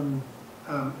open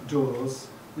doors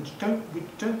which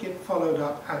don't get followed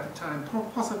up at the time,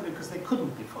 possibly because they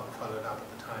couldn't be followed up at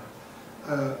the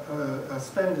time.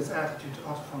 Spender's attitude to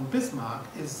Otto von Bismarck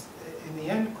is, in the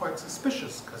end, quite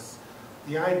suspicious, because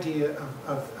the idea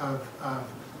of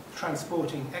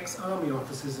transporting ex-army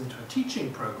officers into a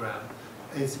teaching program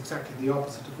is exactly the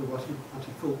opposite of what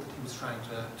he thought that he was trying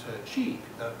to achieve.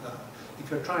 If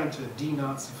you're trying to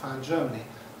denazify Germany,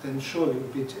 then surely it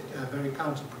would be very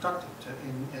counterproductive to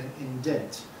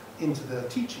indent into the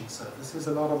teaching service. There's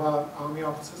a lot of our army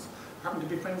officers who happen to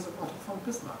be friends of Otto von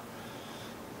Bismarck.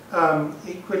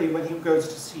 Equally, when he goes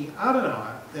to see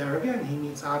Adenauer, there again he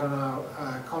meets Adenauer,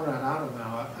 Konrad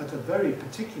Adenauer, at a very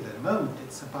particular moment.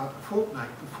 It's about a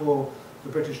fortnight before the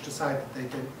British decide that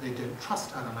they don't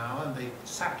trust Adenauer, and they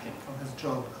sack him from his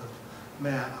job of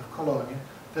mayor of Cologne.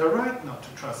 They're right not to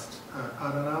trust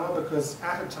Adenauer, because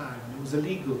at a time when it was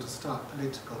illegal to start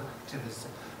political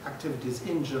activities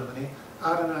in Germany,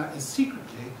 Adenauer is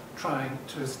secretly trying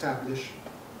to establish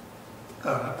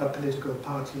a political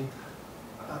party,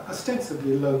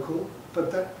 ostensibly local, but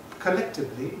that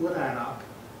collectively would add up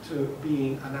to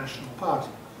being a national party.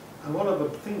 And one of the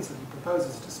things that he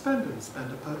proposes to Spender, and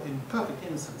Spender in perfect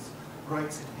innocence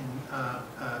writes it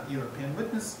in European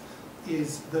Witness,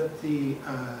 is that the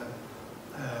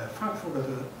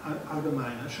Frankfurter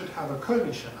Allgemeine should have a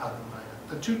Kölnische Allgemeine.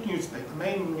 The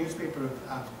main newspaper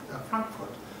of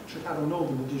Frankfurt should have a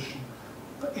northern edition,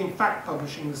 in fact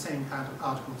publishing the same kind of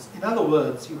articles. In other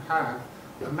words, you have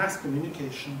a mass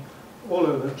communication all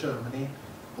over Germany,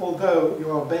 although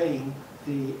you're obeying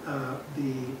the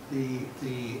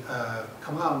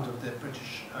command of the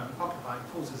British occupying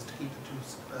forces to keep the two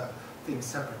things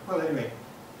separate. Well, anyway,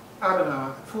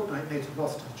 Adenauer a fortnight later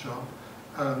lost his job,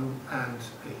 and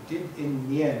he did in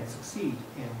the end succeed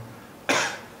in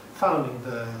founding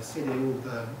the CDU,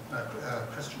 the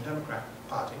Christian Democrat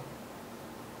Party,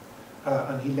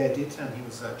 and he led it, and he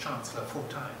was Chancellor 4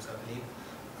 times, I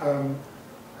believe.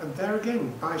 And there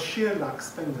again, by sheer luck,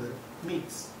 Spender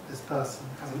meets this person,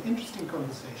 has an interesting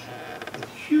conversation with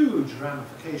huge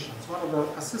ramifications. One of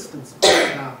the assistants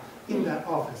now in that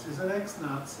office is an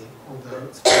ex-Nazi,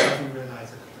 although Spender doesn't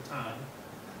realize it at the time.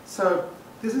 So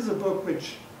this is a book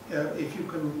which, if you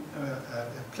can,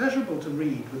 pleasurable to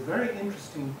read, with very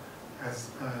interesting,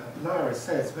 as Lara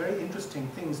says, very interesting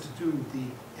things to do with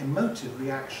the emotive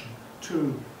reaction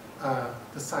to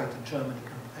the sight of Germany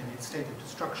in its state of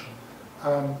destruction.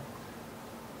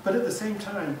 But at the same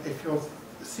time, if you're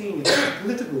seeing it as a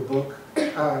political book,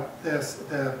 there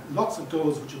are lots of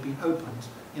doors which have been opened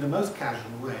in a most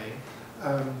casual way,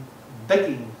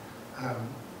 begging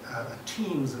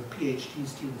teams of PhD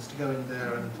students to go in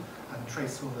there and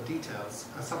trace all the details,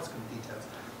 subsequent details.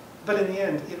 But in the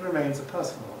end, it remains a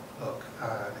personal book.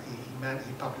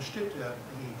 He published it.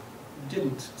 He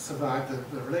didn't survive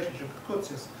the relationship with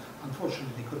Curtius.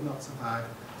 Unfortunately, could not survive.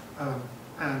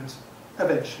 And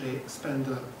eventually,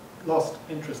 Spender lost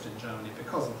interest in Germany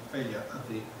because of the failure of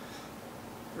the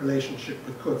relationship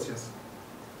with Curtius,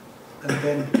 and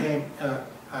then became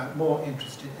more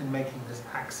interested in making this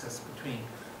axis between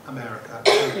America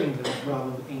and England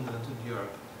rather than England and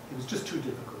Europe. It was just too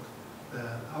difficult.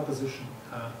 The opposition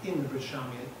in the British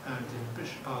Army and in the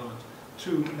British Parliament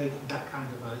to making that kind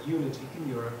of a unity in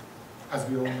Europe, as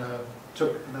we all know,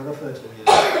 took another 30 years.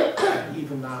 And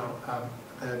even now,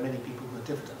 there are many people who are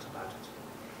diffident about it.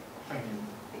 Thank you.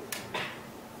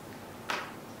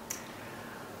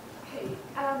 Okay,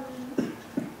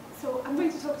 so I'm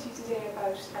going to talk to you today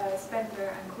about Spender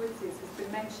and Curtius. Has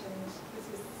been mentioned. This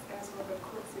is Robert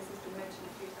Curtius has been mentioned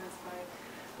a few times by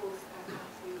both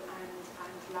Matthew and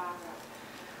Lara.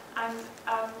 And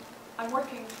I'm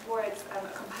working towards a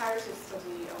comparative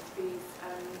study of these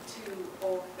two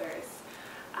authors.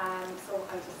 So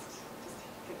I'll just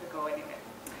give it a go anyway.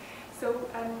 So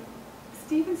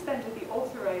Stephen Spender, the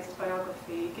authorised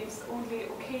biography, gives only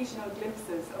occasional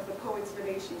glimpses of the poet's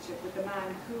relationship with the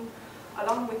man who,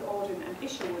 along with Auden and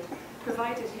Isherwood,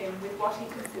 provided him with what he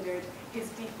considered his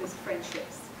deepest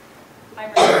friendships.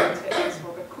 I'm referring to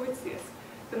Robert Curtius,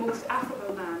 the most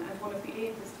affable man and one of the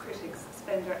ablest critics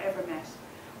Spender ever met,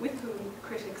 with whom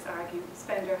critics argue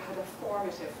Spender had a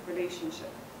formative relationship.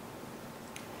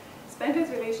 Spender's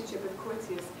relationship with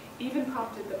Curtius even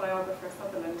prompted the biographer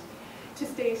Sutherland to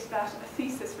state that a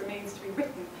thesis remains to be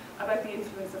written about the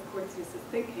influence of Curtius'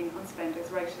 thinking on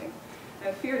Spender's writing.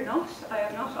 Now, fear not, I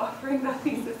am not offering that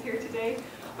thesis here today,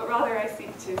 but rather I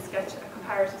seek to sketch a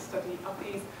comparative study of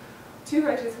these two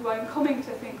writers who I'm coming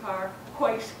to think are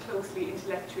quite closely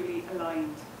intellectually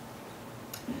aligned.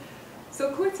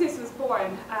 So Curtius was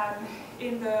born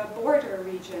in the border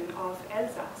region of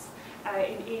Alsace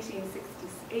in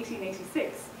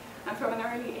 1886, and from an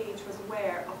early age was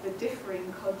aware of the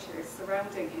differing cultures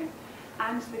surrounding him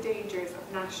and the dangers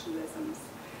of nationalisms.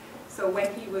 So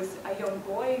when he was a young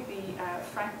boy, the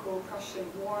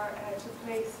Franco-Prussian War took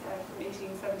place from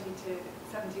 1870 to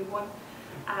 71,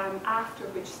 after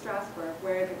which Strasbourg,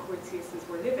 where the Curtiuses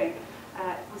were living,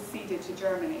 was ceded to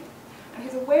Germany. And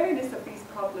his awareness of these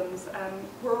problems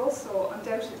were also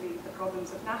undoubtedly, the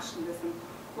problems of nationalism,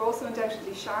 were also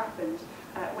undoubtedly sharpened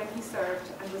when he served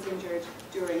and was injured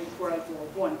during World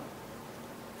War I.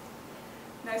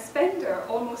 Now Spender,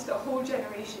 almost a whole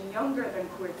generation younger than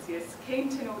Curtius, came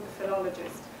to know the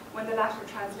philologist when the latter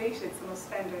translated some of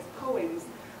Spender's poems,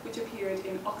 which appeared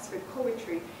in Oxford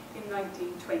Poetry in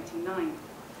 1929.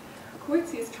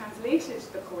 Curtius translated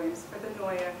the poems for the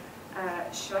Neue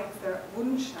Schweizer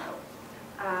Rundschau.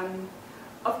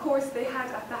 Of course, they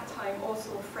had at that time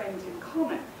also a friend in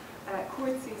common.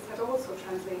 Curtius had also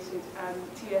translated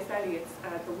T.S. Eliot's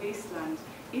The Wasteland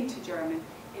into German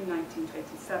in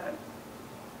 1927.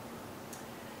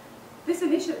 This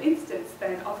initial instance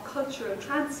then of cultural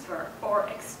transfer or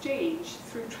exchange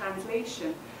through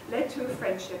translation led to a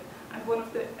friendship, and one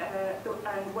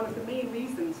of the main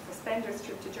reasons for Spender's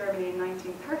trip to Germany in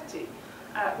 1930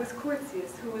 was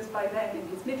Curtius, who was by then in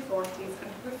his mid-40s and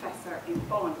a professor in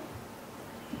Bonn.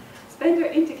 Spender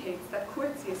indicates that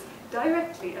Curtius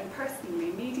directly and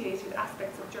personally mediated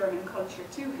aspects of German culture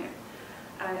to him.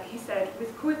 He said,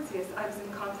 with Curtius, I was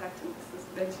in contact, and this was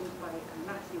mentioned by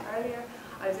Matthew earlier,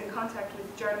 I was in contact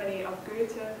with Germany of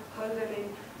Goethe, Hölderlin,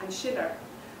 and Schiller.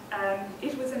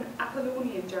 It was an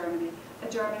Apollonian Germany, a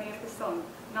Germany of the sun,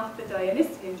 not the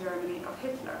Dionysian Germany of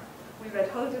Hitler. We read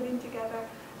Hölderlin together,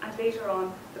 and later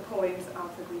on, the poems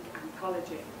of the Greek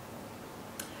anthology.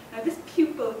 Now, this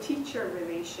pupil-teacher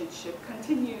relationship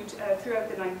continued throughout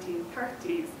the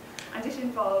 1930s, and it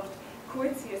involved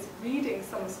Curtius reading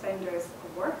some of Spender's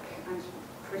work and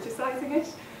criticising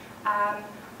it,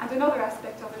 and another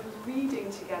aspect of it was reading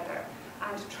together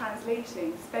and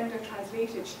translating. Spender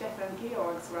translated Stefan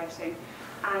Georg's writing,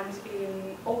 and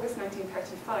in August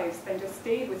 1935, Spender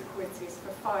stayed with Curtius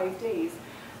for 5 days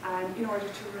in order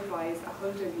to revise a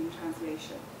Hölderlin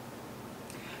translation.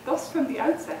 Thus, from the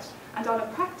outset, and on a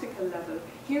practical level,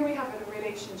 here we have a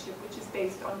relationship which is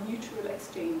based on mutual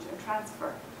exchange and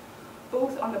transfer.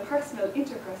 Both on the personal,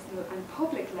 interpersonal, and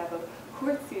public level,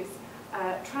 Curtius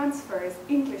transfers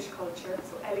English culture,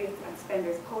 so Eliot and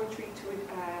Spender's poetry,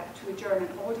 to a German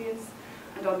audience,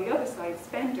 and on the other side,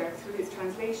 Spender, through his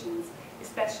translations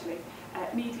especially,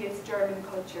 mediates German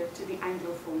culture to the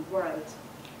Anglophone world.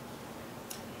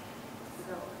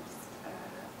 So,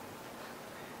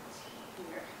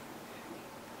 here.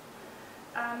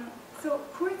 So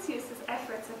Curtius's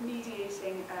efforts at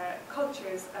mediating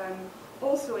cultures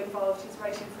also involved his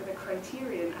writing for the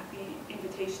Criterion at the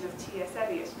invitation of T.S.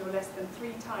 Eliot, no less than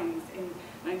 3 times in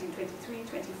 1923,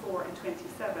 24, and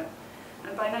 27.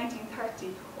 and by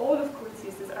 1930 all of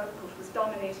Curtius's output was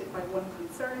dominated by one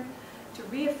concern: to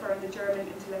reaffirm the German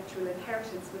intellectual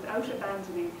inheritance without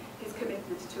abandoning his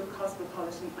commitment to a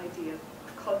cosmopolitan ideal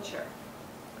of culture.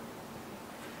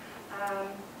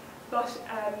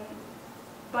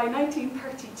 By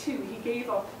 1932 he gave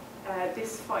up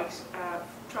this fight,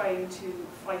 trying to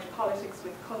fight politics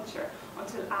with culture,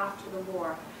 until after the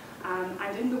war.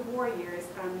 And in the war years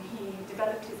he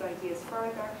developed his ideas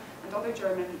further, and other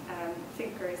German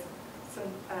thinkers,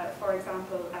 for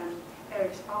example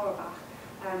Erich Auerbach,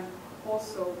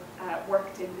 also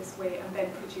worked in this way, and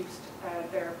then produced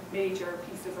their major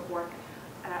pieces of work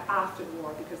after the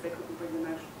war, because they couldn't bring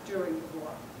them out during the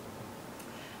war.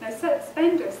 Now,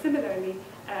 Spender similarly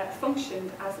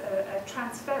functioned as a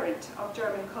transferent of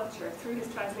German culture through his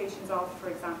translations of, for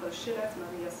example, Schiller's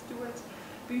Maria Stuart,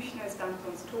 Büchner's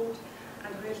Danton's Tod,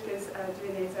 and Rilke's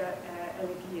Dueneser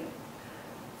Elegie.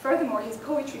 Furthermore, his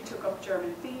poetry took up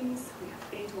German themes. We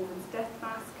have Beethoven's Death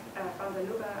Mask, Van der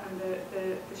Lubbe, and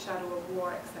the Shadow of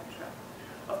War, etc.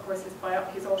 Of course,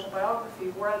 his autobiography,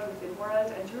 World Within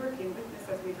World, and European Witness,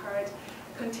 as we've heard,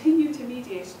 continue to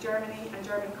mediate Germany and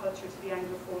German culture to the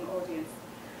Anglophone audience.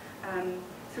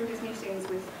 Through his meetings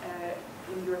with,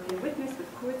 in European Witness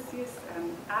with Curtius,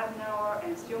 Adenauer,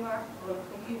 Ernst Junger, all of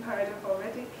whom we've heard of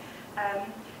already,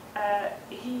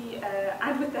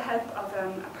 and with the help of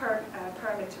a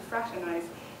permit to fraternize,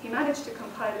 he managed to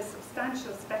compile a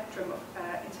substantial spectrum of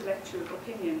intellectual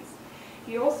opinions.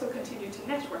 He also continued to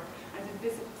network and to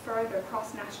visit further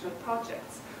cross-national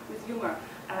projects. With Junger,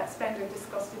 Spender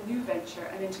discussed a new venture,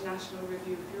 an international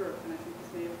review of Europe, and I think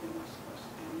this may have been what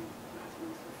Martin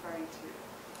was referring to.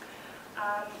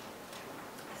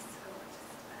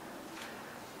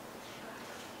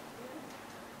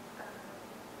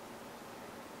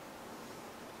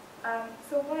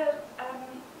 So while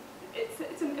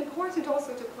it's important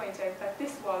also to point out that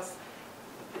this was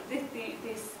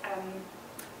this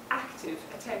active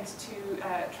attempt to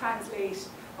translate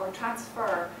or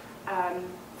transfer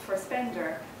for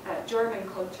Spender German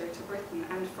culture to Britain,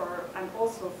 and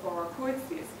also for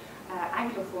Curtius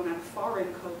Anglophone and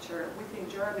foreign culture within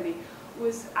Germany,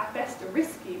 was at best a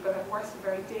risky but at worst a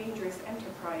very dangerous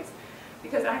enterprise,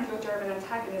 because Anglo-German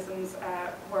antagonisms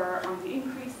were on the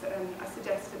increase, as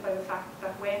suggested by the fact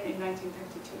that when in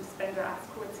 1932 Spender asked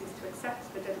Curtius to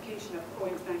accept the dedication of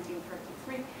poems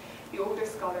 1933, the older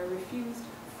scholar refused,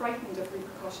 frightened of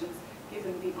repercussions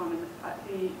given the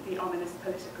ominous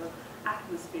political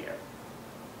atmosphere.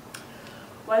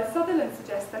 While Sutherland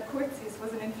suggests that Curtius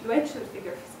was an influential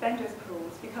figure for Spender's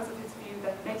prose because of his view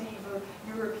that medieval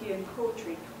European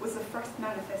poetry was the first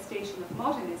manifestation of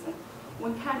modernism,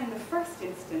 one can in the first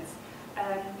instance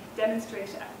demonstrate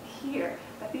here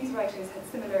that these writers had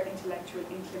similar intellectual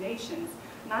inclinations,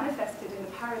 manifested in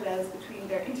the parallels between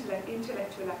their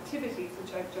intellectual activities,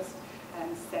 which I've just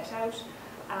set out,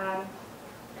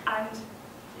 and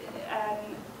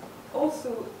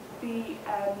also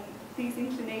these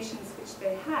inclinations which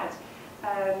they had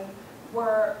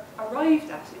were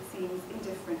arrived at, it seems, in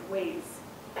different ways.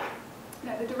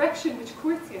 Now, the direction which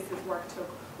Curtius's work took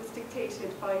was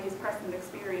dictated by his personal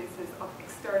experiences of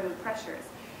external pressures,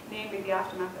 namely the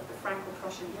aftermath of the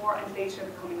Franco-Prussian War and later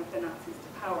the coming of the Nazis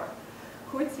to power.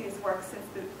 Curtius's work since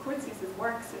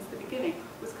the beginning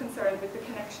was concerned with the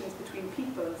connections between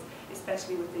peoples,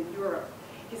 especially within Europe.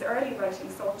 His early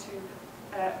writing sought to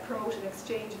promote an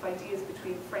exchange of ideas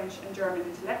between French and German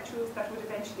intellectuals that would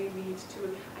eventually lead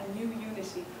to a new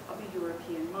unity of the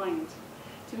European mind.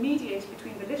 To mediate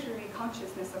between the literary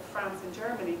consciousness of France and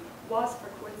Germany was for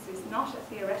Curtius not a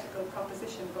theoretical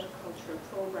proposition but a cultural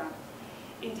programme.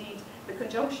 Indeed, the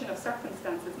conjunction of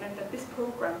circumstances meant that this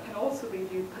programme can also be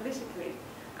viewed politically.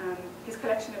 His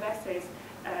collection of essays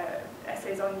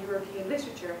on European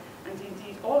literature, and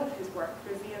indeed all of his work,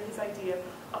 reveal his idea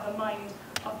of a mind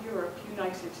of Europe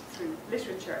united through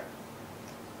literature.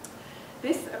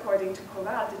 This, according to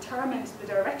Corral, determined the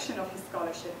direction of his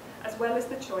scholarship, as well as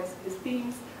the choice of his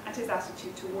themes and his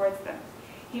attitude towards them.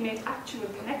 He made actual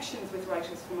connections with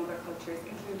writers from other cultures,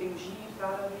 including Gide,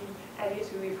 Valery, Eliot,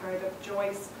 who we've heard of,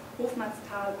 Joyce,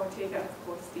 Hofmannsthal, Ortega, and of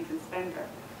course Stephen Spender.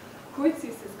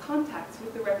 Curtius's contacts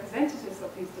with the representatives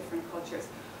of these different cultures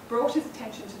brought his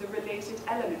attention to the related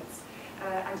elements,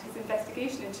 and his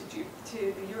investigation into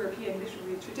the European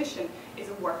literary tradition is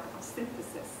a work of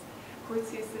synthesis.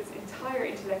 Curtius's entire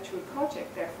intellectual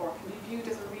project, therefore, can be viewed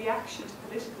as a reaction to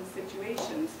political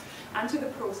situations and to the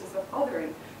process of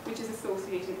othering, which is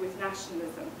associated with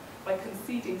nationalism. By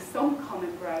conceding some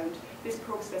common ground, this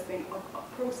process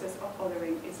of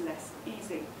othering is less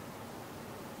easy.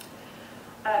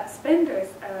 Spender's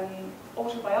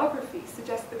autobiography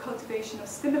suggests the cultivation of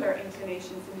similar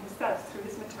inclinations in himself through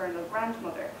his maternal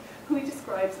grandmother, who he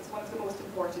describes as one of the most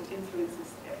important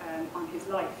influences on his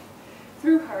life.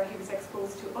 Through her, he was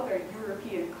exposed to other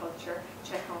European culture,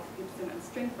 Chekhov, Ibsen and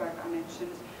Strindberg I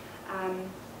mentioned,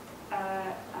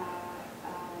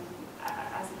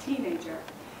 as a teenager.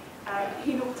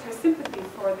 He notes her sympathy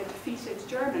for the defeated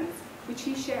Germans, which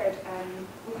he shared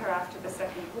with her after the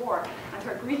Second War, and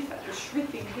her grief at the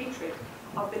shrieking hatred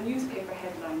of the newspaper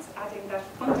headlines, adding that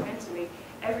fundamentally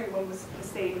everyone was the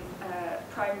same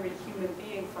primary human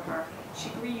being for her. She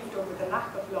grieved over the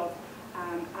lack of love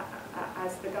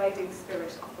as the guiding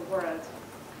spirit of the world.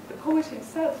 The poet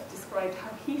himself described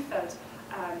how he felt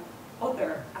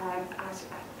other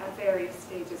at various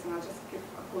stages, and I'll just give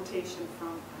a quotation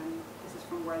from, this is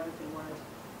from Word Within Word.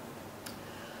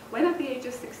 When at the age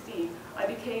of 16 I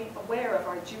became aware of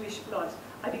our Jewish blood,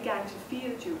 I began to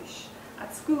feel Jewish.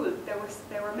 At school there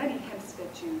were many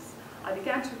Hempstead Jews. I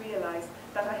began to realise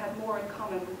that I had more in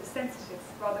common with the sensitive,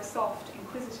 rather soft,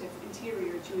 inquisitive,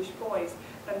 interior Jewish boys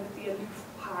than with the aloof,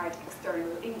 hard,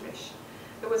 external English.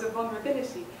 There was a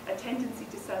vulnerability, a tendency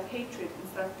to self-hatred and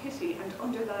self-pity, and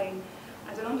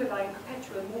an underlying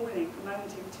perpetual mourning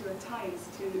amounting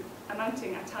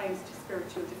at times to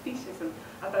spiritual defeatism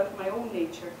about my own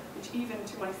nature, which even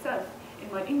to myself, in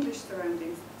my English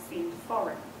surroundings, seemed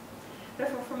foreign.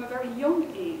 Therefore, from a very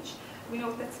young age, we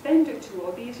note that Spender too,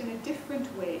 albeit in a different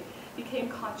way, became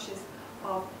conscious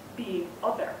of being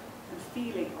other and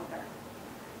feeling other.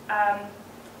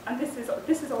 And this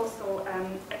is also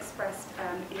expressed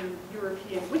in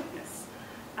European Witness,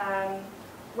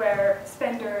 where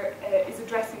Spender is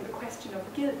addressing the question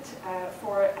of guilt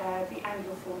for the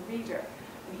Anglophone reader.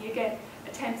 And he again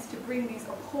attempts to bring these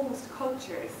opposed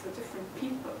cultures, so different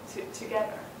people,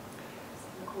 together. So,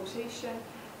 quotation.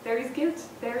 There is guilt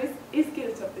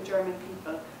of the German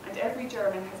people, and every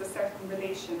German has a certain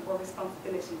relation or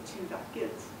responsibility to that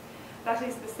guilt. That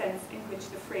is the sense in which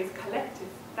the phrase collective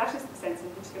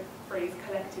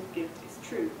guilt is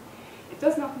true. It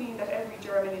does not mean that every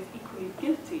German is equally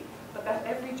guilty, but that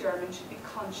every German should be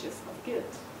conscious of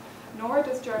guilt. Nor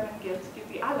does German guilt give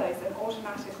the Allies an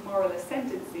automatic moral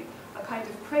ascendancy, a kind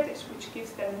of credit which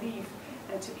gives them leave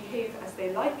to behave as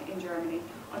they like in Germany,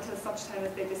 until such time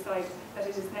as they decide that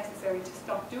it is necessary to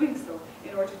stop doing so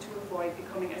in order to avoid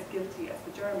becoming as guilty as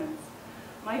the Germans.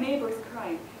 My neighbour's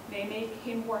crime may make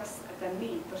him worse than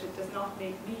me, but it does not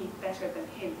make me better than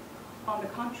him. On the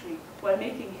contrary, while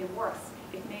making him worse,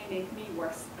 it may make me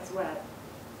worse as well.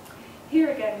 Here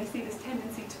again we see this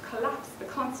tendency to collapse the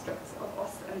constructs of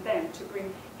us and them, to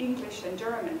bring English and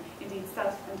German, indeed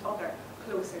self and other,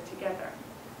 closer together.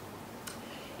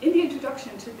 In the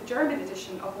introduction to the German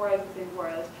edition of World Within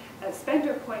World,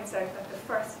 Spender points out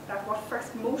that what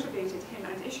first motivated him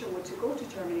and Isherwood to go to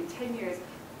Germany 10 years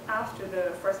after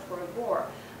the First World War,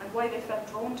 and why they felt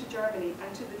drawn to Germany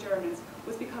and to the Germans,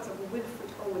 was because of a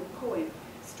Wilfred Owen poem,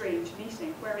 Strange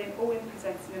Meeting, wherein Owen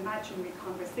presents an imaginary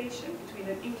conversation between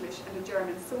an English and a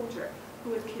German soldier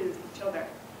who had killed each other.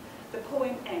 The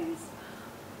poem ends,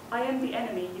 I am the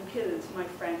enemy you killed, my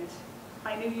friend.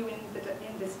 I knew you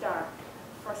in this dark,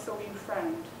 for so you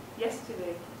frowned.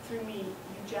 Yesterday, through me,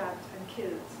 you jabbed and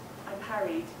killed. I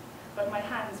parried, but my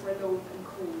hands were loath and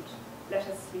cold. Let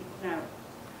us sleep now.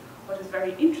 What is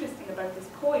very interesting about this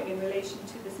poem in relation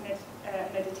to this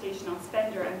meditation on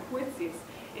Spender and Curtius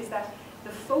is that the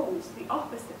foes, the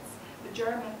opposites, the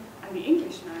German and the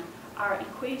Englishman, are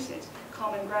equated.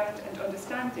 Common ground and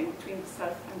understanding between the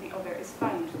self and the other is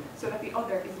found, so that the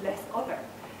other is less other.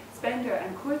 Spender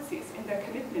and Curtius, in their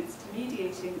commitments to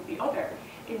mediating the other,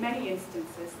 in many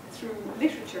instances, through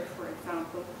literature, for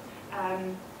example,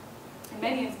 in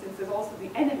many instances also the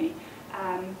enemy,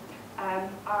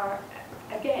 are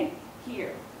again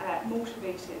here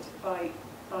motivated by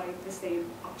the same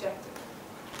objective.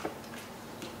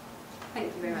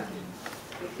 Thank you very much.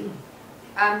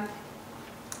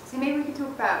 So maybe we could talk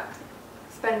about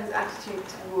Spender's attitude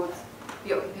towards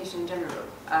the occupation in general,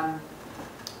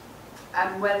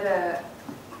 and whether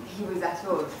he was at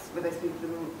odds with, I suppose,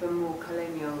 the more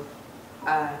colonial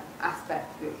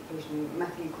aspect of the occupation.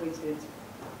 Matthew quoted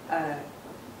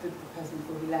the person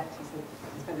before he left, who said,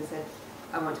 Spender said,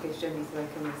 I want to go to Germany so I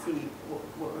can see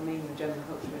what remains of German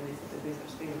culture, and they said there's no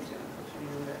such thing as German culture any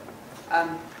longer.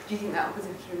 Do you think that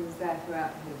opposition was there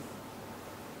throughout his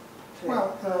trip? Well,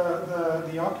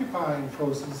 the occupying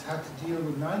forces had to deal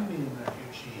with 9 million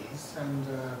refugees and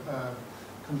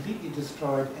completely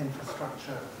destroyed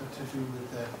infrastructure to do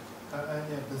with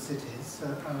the cities.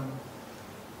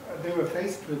 They were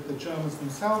faced with the Germans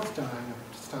themselves dying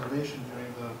of starvation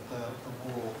during the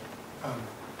war.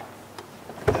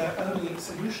 their only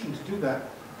solution to do that,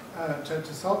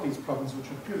 to solve these problems, which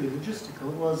were purely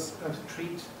logistical, was to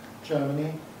treat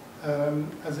Germany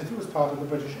as if it was part of the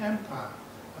British Empire.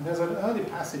 And there's an early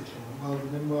passage in World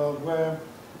Within World where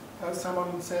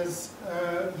someone says,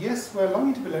 yes, we're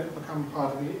longing to become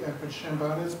part of the British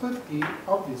Empire, and it's perfectly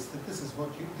obvious that this is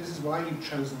why you've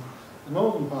chosen the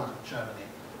northern part of Germany.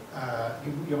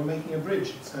 You're making a bridge,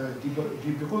 it's Die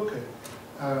Brücke.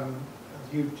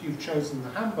 You've chosen the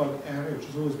Hamburg area, which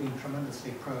has always been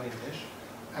tremendously pro-English,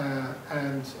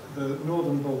 and the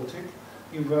northern Baltic.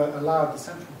 You've allowed the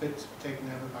central bit to be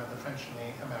taken over by the French and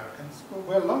the Americans. Well,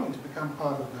 we're longing to become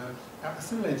part of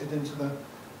assimilated into the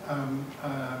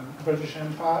British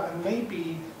Empire, and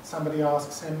maybe somebody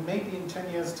asks him, maybe in 10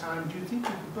 years' time, do you think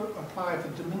you could apply for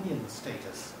Dominion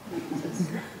status?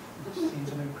 Which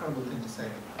seems an incredible thing to say.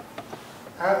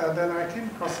 And then I came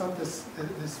across this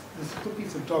little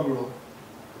piece of doggerel,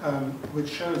 which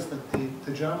shows that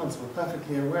the Germans were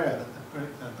perfectly aware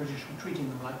that the British were treating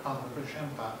them like part of the British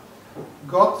Empire.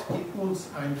 Gott gibt uns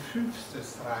ein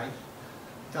fünftes Reich,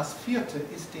 das vierte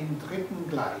ist dem dritten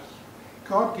gleich.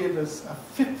 God gave us a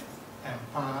fifth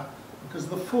empire because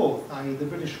the fourth, i.e. the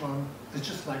British one, is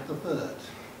just like the third,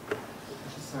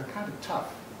 which is kind of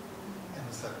tough in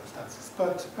the circumstances.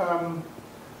 But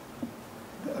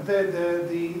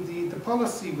the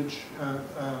policy which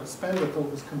Spender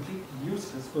thought was completely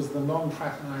useless was the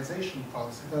non-fraternization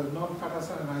policy. The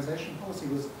non-fraternization policy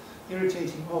was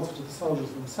irritating also to the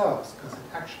soldiers themselves, because it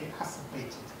actually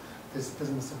exacerbated this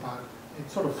business about, it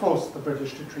sort of forced the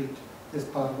British to treat this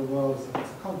part of the world as if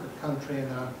it's a conquered country and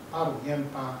a part of the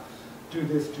empire, do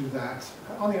this, do that.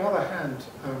 On the other hand,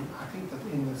 I think that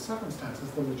in the circumstances,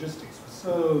 the logistics were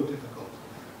so difficult,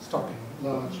 stopping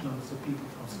large numbers of people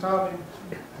from starving,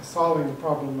 solving the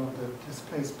problem of the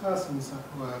displaced persons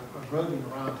who were roving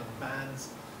around in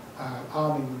bands,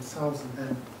 arming themselves and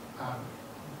then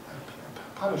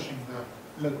punishing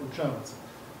the local Germans.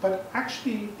 But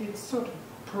actually, it's sort of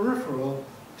peripheral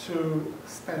to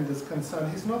Spender's concern.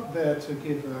 He's not there to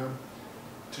give,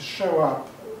 to show up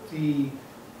the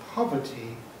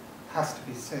poverty, has to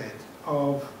be said,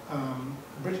 of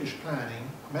British planning,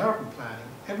 American planning,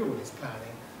 everybody's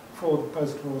planning for the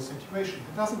post-war situation.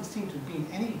 There doesn't seem to be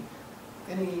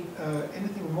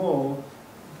anything more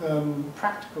than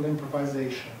practical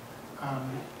improvisation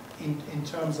in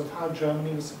terms of how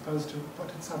Germany was supposed to put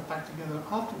itself back together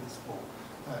after this war.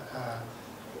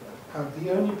 The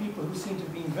only people who seem to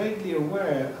be vaguely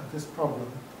aware of this problem,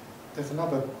 there's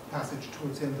another passage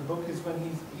towards the end of the book, is when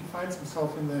he finds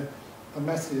himself in the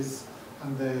messes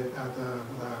and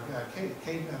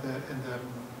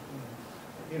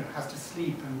has to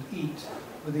sleep and eat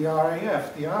with the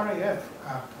RAF. The RAF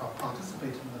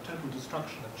participated in the total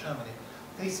destruction of Germany.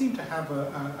 They seem to have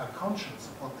a conscience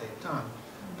of what they've done,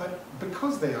 but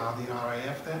because they are the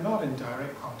RAF, they're not in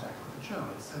direct contact with the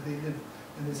Germans, so they live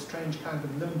in this strange kind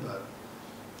of limbo.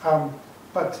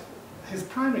 But his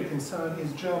primary concern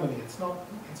is Germany. It's not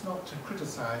to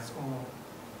criticize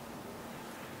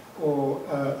or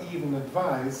even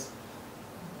advise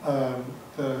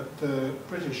the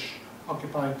British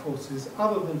occupying forces,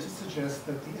 other than to suggest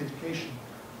that the education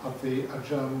of the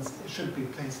Germans should be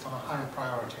placed on a higher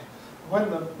priority. When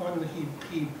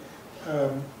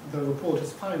the report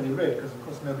is finally read, because of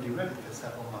course nobody read it for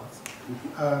several months,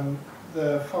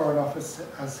 the Foreign Office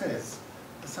says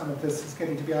some of this is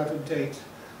getting to be out of date,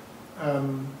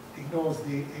 ignores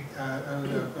the,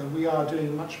 we are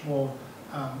doing much more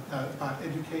about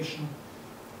education,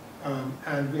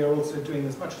 and we are also doing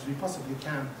as much as we possibly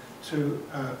can to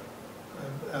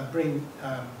bring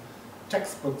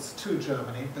textbooks to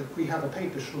Germany, but we have a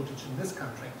paper shortage in this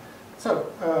country. So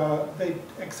they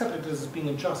accepted it as being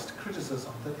a just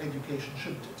criticism that education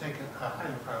should take a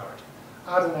higher priority.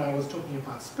 Adenauer was talking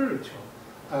about spiritual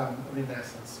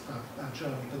renaissance of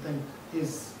Germany, but then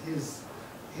his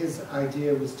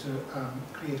idea was to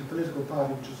create a political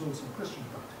party which is also a Christian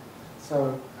party.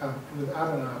 So with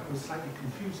Adenauer, it was slightly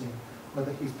confusing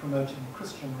whether he's promoting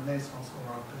Christian renaissance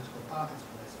or a political party's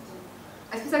renaissance.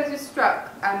 I suppose I was just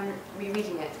struck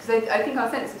rereading it, because I think our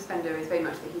sense of Spender is very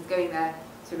much that he's going there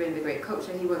to ruin the great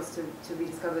culture. He wants to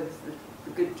rediscover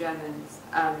the good Germans.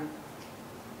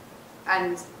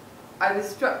 And I was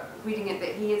struck reading it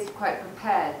that he is quite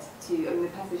prepared to, I mean, the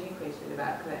passage you quoted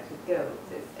about collective guilt,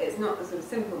 it's not the sort of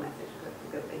simple message of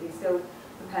collective guilt, but he's still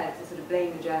prepared to sort of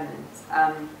blame the Germans.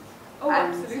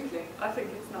 Absolutely. I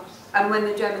think it's not. And when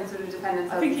the Germans sort of defend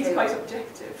themselves, I think he's quite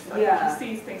objective. I think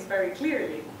he sees things very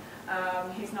clearly.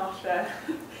 He's not.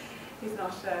 He's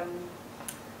not.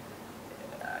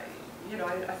 You know,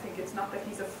 I think it's not that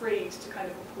he's afraid to kind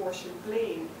of apportion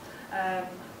blame,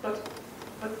 but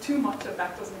but too much of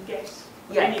that doesn't get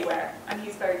Yes. anywhere, and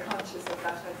he's very conscious of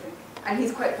that, I think. And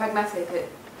he's quite pragmatic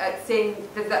at saying,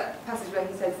 there's that passage where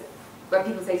he says, where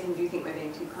people say to him, do you think we're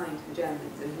being too kind to the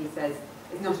Germans? And he says,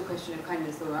 it's not a question of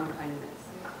kindness or unkindness.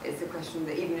 It's a question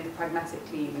that even if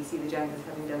pragmatically we see the Germans as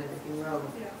having done everything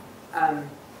wrong,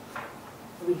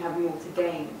 we have more to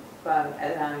gain by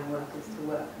allowing workers to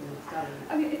work and not starving them.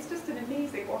 I mean, it's just an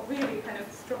amazing, what really kind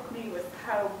of struck me was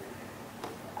how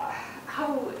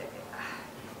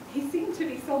he seemed to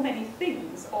be so many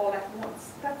things all at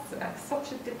once. That's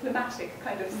such a diplomatic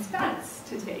kind of stance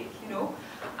to take, you know.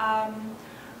 I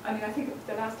mean, I think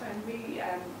the last time we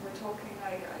were talking,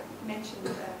 I mentioned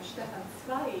Stefan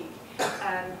Zweig,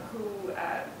 who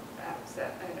was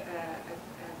a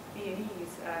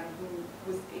Viennese who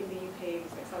was in the UK,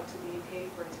 was exiled to the UK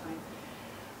for a time.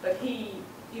 But he,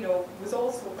 you know, was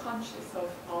also conscious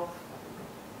of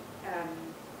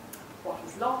what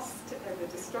was lost, the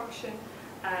destruction,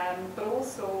 but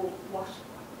also what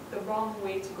the wrong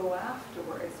way to go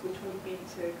afterwards, which would be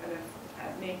to kind of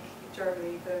make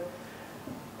Germany the,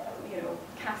 you know,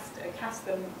 cast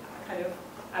them kind of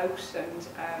out and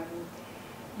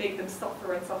make them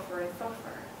suffer and suffer and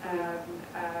suffer.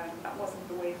 That wasn't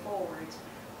the way forward.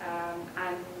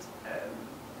 I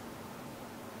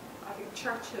think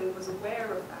Churchill was aware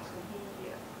of that, and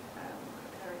he,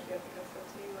 apparently, I think I said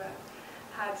to you,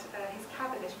 had his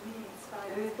cabinet read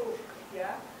Zweig's book,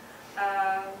 yeah?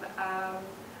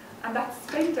 And that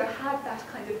Spender had that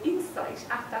kind of insight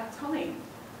at that time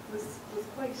was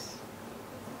quite...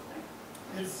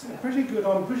 It's pretty good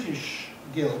on British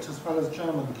guilt as well as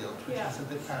German guilt, which Yeah. is a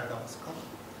bit paradoxical.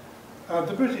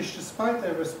 The British, despite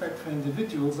their respect for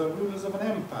individuals, are rulers of an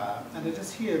empire, and it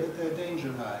is here that their danger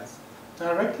lies.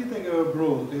 Directly they go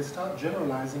abroad, they start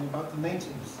generalizing about the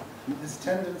natives. This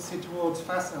tendency towards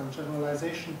facile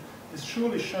generalization is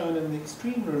surely shown in the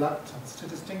extreme reluctance to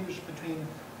distinguish between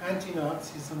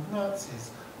anti-Nazis and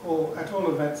Nazis, or at all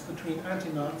events between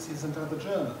anti-Nazis and other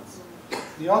Germans.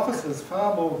 The officers,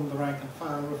 far more than the rank and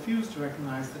file, refuse to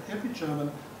recognize that every German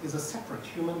is a separate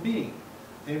human being.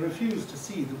 They refuse to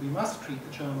see that we must treat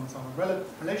the Germans on a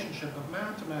relationship of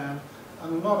man to man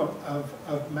and not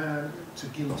of man to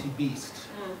guilty beast.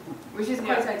 Which is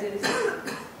quite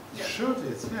idealistic. Sure it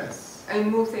is, yes.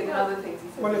 And more so than other things he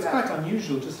said. Well, it's quite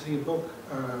unusual to see a book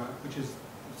which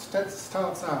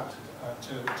starts out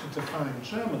to define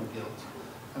German guilt,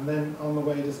 and then on the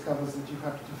way discovers that you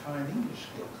have to define English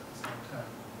guilt at the same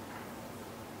time.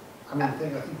 I mean, I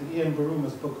think that Ian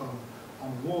Baruma's book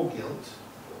on war guilt,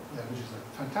 which is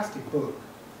a fantastic book,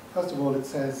 first of all it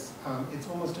says it's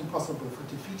almost impossible for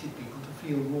defeated people to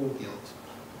feel war guilt,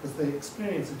 because the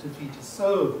experience of defeat is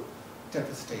so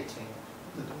devastating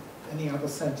that any other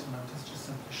sentiment is just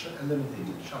simply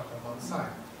eliminated, shut on one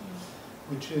side,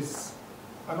 which is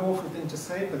an awful thing to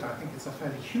say, but I think it's a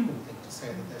fairly human thing to say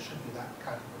that there should be that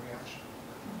kind of a reaction.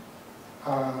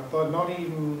 But not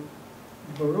even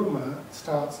Baruma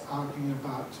starts arguing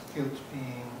about guilt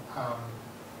being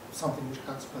something which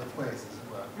cuts both ways, as it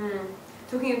were.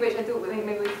 Talking of which, I thought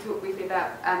maybe we could talk briefly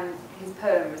about his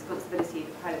poem, Responsibility,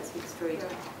 the Pilots Who Destroyed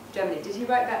Germany. Did he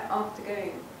write that after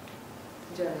going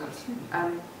to Germany?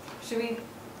 Absolutely. Should we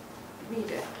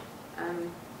read it?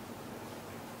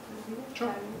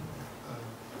 Sure.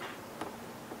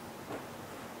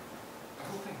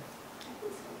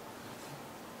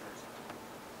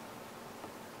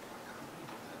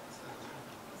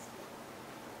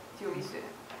 Do you want me to do it?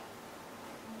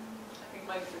 I think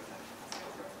Mike's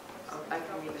I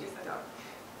can read it.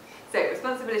 So,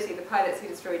 Responsibility, the Pilots Who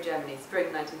Destroyed Germany,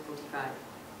 Spring 1945.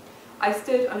 I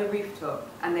stood on a rooftop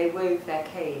and they wove their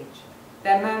cage,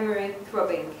 their murmuring,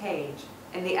 throbbing cage,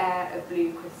 in the air of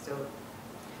blue crystal.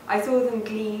 I saw them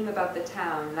gleam above the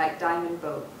town like diamond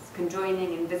bolts,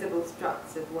 conjoining invisible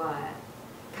struts of wire,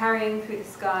 carrying through the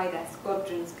sky their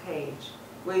squadron's cage,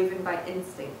 woven by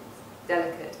instincts,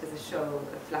 delicate as a shoal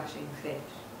of flashing fish.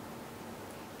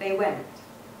 They went.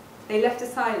 They left a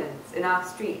silence in our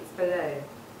streets below,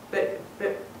 but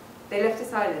they left a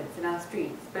silence in our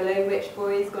streets below which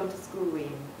boys gone to school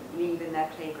leave in their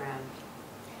playground.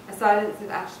 A silence of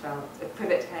asphalt, of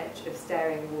privet hedge, of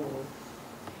staring wall.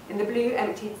 In the blue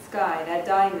emptied sky their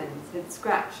diamonds had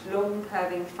scratched long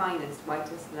curving finest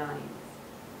whitest lines.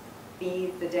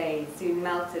 These the days soon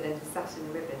melted into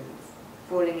satin ribbons,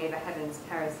 falling over heaven's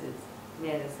terraces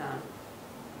near the sun.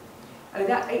 Oh,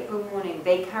 that April morning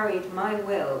they carried my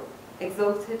will,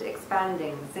 exalted,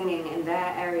 expanding, singing in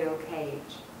their aerial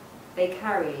cage. They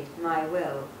carried my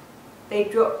will. They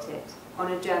dropped it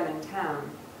on a German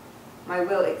town. My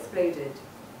will exploded.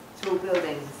 Tall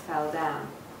buildings fell down.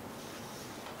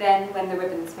 Then, when the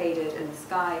ribbons faded and the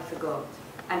sky forgot,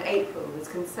 and April was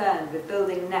concerned with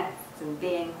building nests and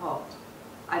being hot,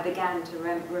 I began to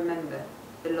remember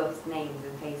the lost names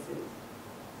and faces.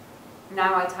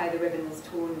 Now I tie the ribbons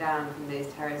torn down from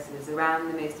those terraces around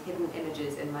the most hidden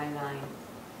images in my lines,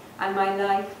 and my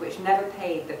life, which never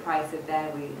paid the price of their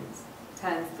wounds,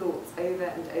 turns thoughts over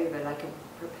and over like a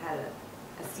propeller,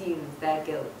 assumes their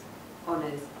guilt,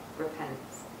 honours,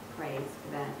 repents, prays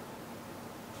for them.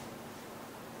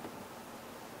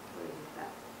 What is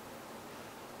that?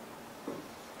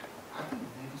 I think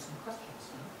maybe some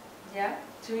questions, no? Yeah?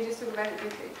 Should we just talk about it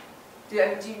briefly? Do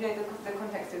you know the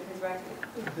context of his writing?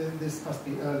 This must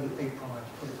be early April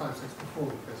 1945, so it's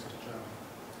before he goes to Germany.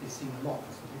 He's seen a lot,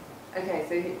 hasn't he? Okay,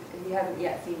 so he hasn't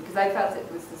yet seen, because I felt it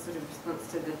was the sort of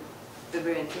response to the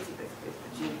ruined city, basically,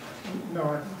 the Jew. No,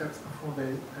 I think that's before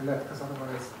they left, because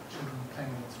otherwise children were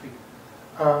playing in the street.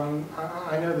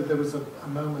 I know that there was a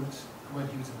moment when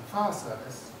he was in the fire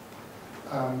service,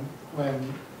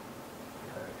 when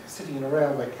sitting in a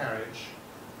railway carriage,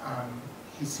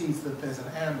 he sees that there's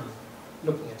an airman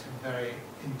looking at him very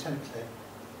intently,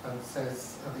 and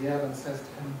says, the airman says to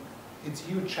him, "It's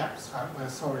you chaps we're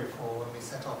sorry for when we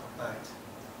set off at night."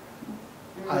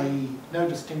 I.e., no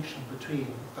distinction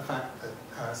between the fact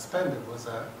that Spender was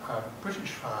a British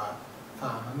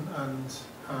fireman and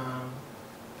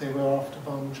they were off to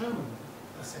bomb German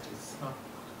cities,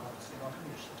 obviously not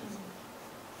English cities.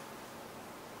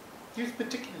 He was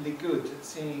particularly good at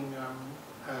seeing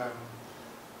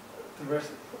the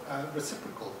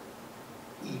reciprocal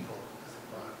evil, as it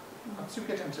were. Once you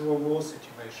get into a war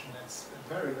situation, it's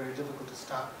very, very difficult to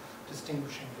start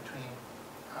distinguishing between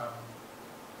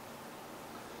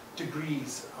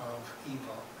degrees of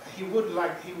evil. He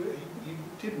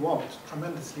did want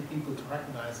tremendously people to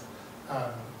recognise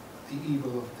the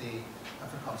evil of the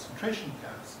concentration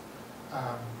camps.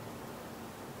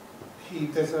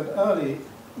 There's an early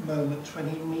moment when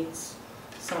he meets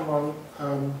someone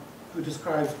who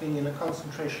describes being in a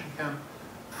concentration camp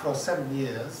for 7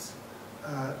 years,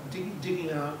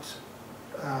 digging out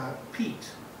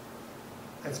peat.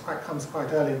 It comes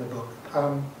quite early in the book.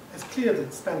 It's clear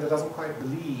that Spender doesn't quite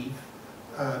believe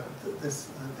this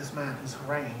man who's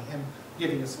haranguing him,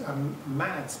 giving us a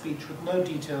mad speech with no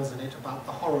details in it about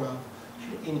the horror of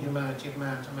inhumanity of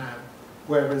man to man,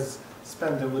 whereas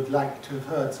Spender would like to have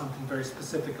heard something very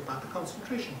specific about the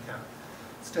concentration camp.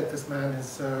 Instead, this man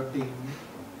is being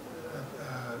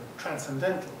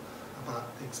transcendental about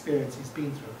the experience he's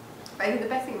been through. I think the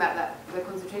best thing about the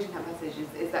concentration camp passage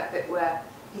is that bit where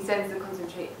he sends the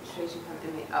concentration camp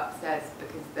inmate upstairs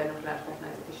because they're not allowed to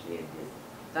recognise officially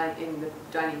in the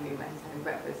dining room where he's having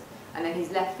breakfast, and then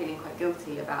he's left feeling quite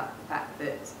guilty about the fact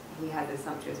that he had this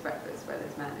sumptuous breakfast where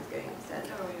this man is going upstairs.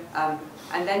 Oh, yeah.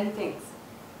 And then he thinks,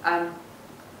 but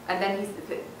then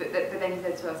he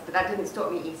says to us, but that didn't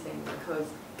stop me eating because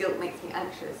guilt makes me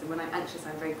anxious, and when I'm anxious,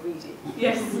 I'm very greedy.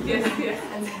 Yes.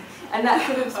 And that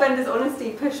sort of Spender's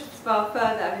honesty pushed far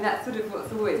further. I mean, that's sort of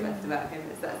what's always best about him.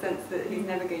 It's that sense that he's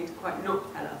never going to quite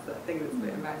not tell us that thing that's a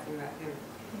bit embarrassing about him,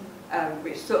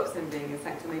 which stops him being as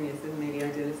sanctimonious and maybe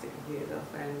idealistic as he is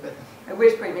elsewhere. But at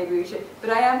which point maybe we should.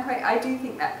 But I do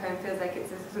think that poem feels like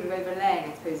it's a sort of overlaying,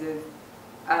 I suppose, of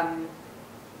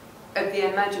the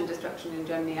imagined destruction in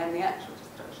Germany and the actual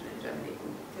destruction in Germany.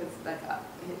 It feels like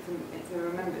it's a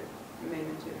remembered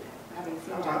moment of having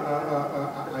seen Germany.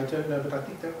 I don't know, but I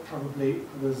think that probably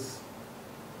was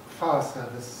fire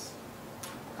service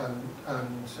and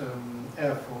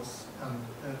Air Force, and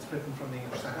it's written from the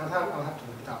English side. I'll have to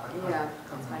look it up. Yeah,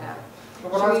 let's find out.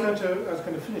 But what I was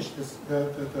going to finish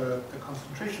the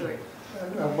concentration.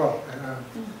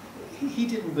 He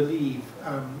didn't believe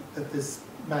that this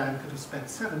man could have spent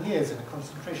 7 years in a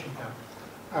concentration camp.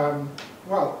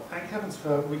 Well, thank heavens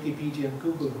for Wikipedia and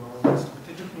Google and all the rest of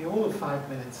it. It took me all of 5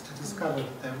 minutes to discover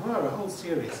that there were a whole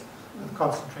series of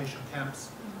concentration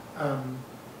camps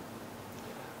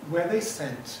where they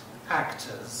sent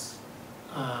actors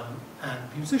and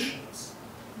musicians,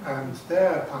 and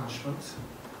their punishment,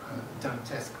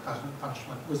 Dantesque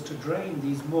punishment, was to drain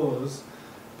these moors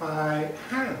by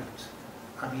hand.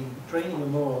 I mean, draining a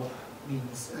moor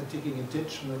means digging a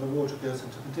ditch, and then the water goes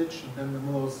into the ditch, and then the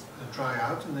moors dry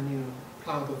out, and then you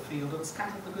plough the field and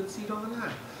scatter the good seed on the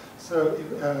land. So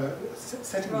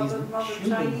setting these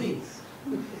human beings,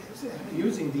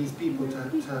 using these people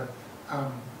to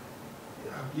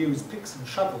use picks and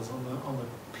shovels on the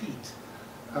peat.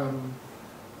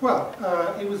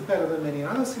 It was better than many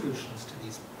other solutions to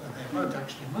these. They weren't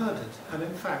actually murdered, and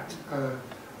in fact,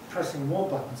 pressing war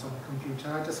buttons on the computer,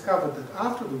 I discovered that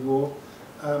after the war,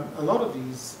 a lot of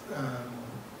these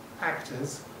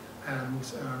actors and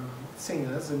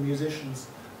singers and musicians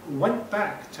went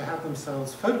back to have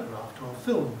themselves photographed or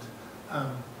filmed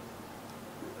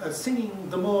singing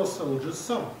the Moor Soldiers'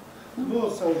 song. The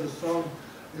Moor Soldiers' song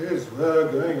is,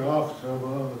 we're going after,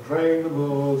 we're draining the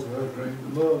Moors, we're draining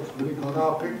the Moors, we got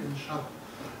our pick and shot.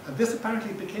 And this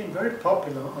apparently became very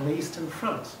popular on the Eastern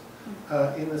Front.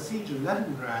 In the siege of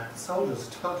Leningrad, the soldiers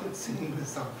started singing this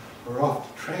song, we're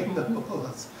off to train the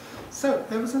Moors. So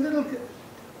there was a little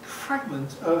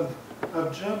fragment of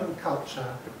German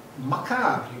culture,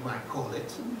 macabre you might call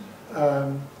it,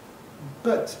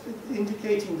 but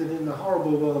indicating that in the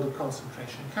horrible world of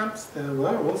concentration camps there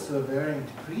were also varying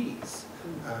degrees.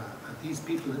 These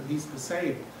people at least were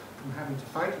saved from having to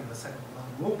fight in the Second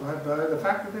World War by the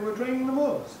fact that they were draining the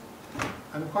Moors.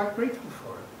 I'm quite grateful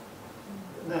for it.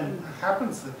 And then it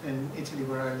happens that in Italy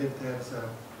where I lived there was a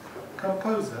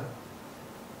composer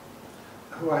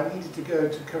who I needed to go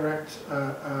to correct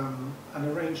an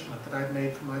arrangement that I'd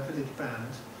made for my village band,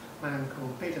 a man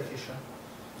called Peter Fischer.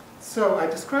 So I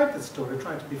described the story,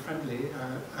 trying to be friendly.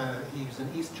 He was an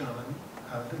East German,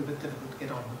 a little bit difficult to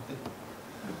get on with, a bit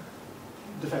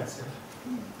defensive.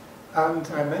 And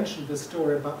I mentioned this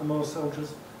story about the Moor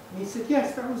soldiers, and he said,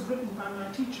 yes, that was written by my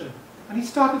teacher. And he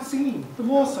started singing the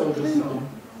Moor Soldiers song.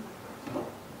 Well,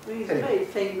 he's a very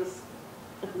famous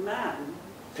man.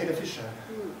 Peter Fischer.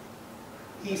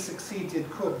 He succeeded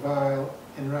Kurt Weill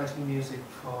in writing music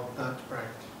for Bert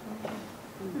Brecht.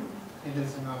 He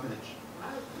lives in our village.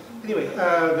 Anyway,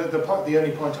 the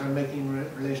only point I'm making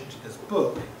in relation to this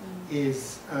book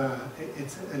is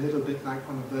it's a little bit like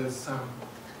one of those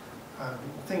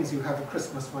things you have at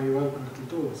Christmas where you open little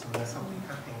doors and there's something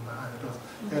happening behind the doors.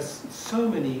 There's so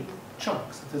many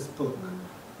chunks of this book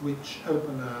which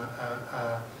open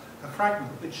a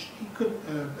fragment which he could,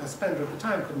 a spender at the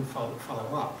time couldn't follow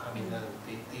up. I mean,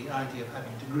 the idea of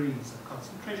having degrees of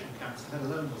concentration camps, let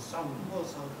alone the song of the Moor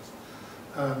soldiers,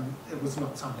 it was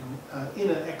not something,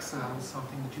 inner exile was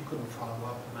something that you couldn't follow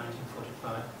up in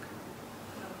 1945.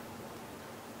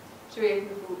 Should we open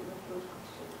the floor to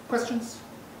questions? Questions?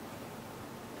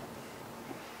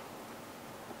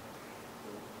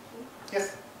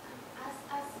 Yes?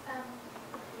 As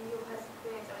in your personal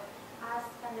experience, as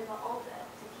Spender got older,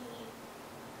 did he,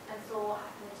 and saw what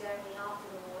happened in Germany after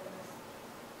the war in the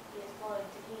years following,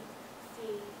 did he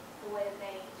see the way that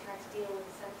they tried to deal with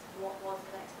the sense of what was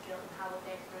collective guilt and how would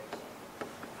they approach it?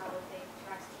 How would they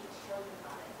try to teach children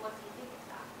about it? What do you think of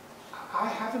that? I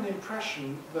have an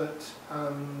impression that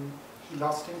he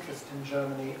lost interest in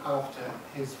Germany after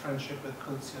his friendship with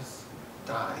Curtius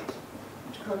died.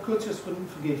 Curtius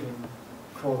wouldn't forgive him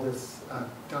for this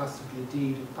dastardly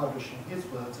deed of publishing his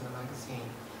words in a magazine.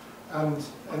 And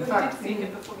in fact, did see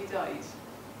him before he died.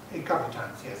 A couple of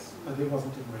times, yes, but it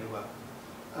wasn't doing really well.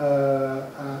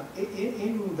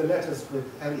 In the letters with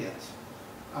Eliot,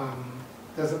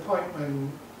 there's a point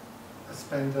when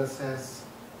Spender says,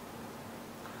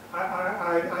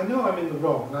 I know I'm in the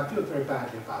wrong and I feel very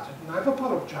badly about it, and I've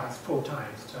apologized 4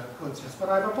 times to Curtius, but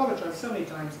I've apologized so many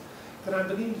times that I'm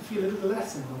beginning to feel a little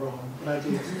less in the wrong than I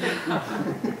did.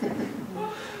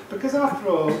 Because after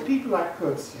all, people like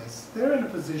Curtius, they're in a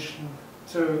position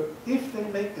to, if they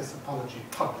make this apology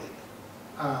public,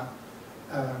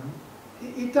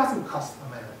 it doesn't cost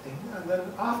them anything, and then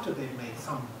after they've made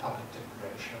some public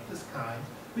declaration of this kind,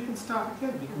 we can start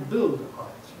again, we can build on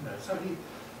it. So he,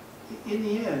 in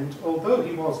the end, although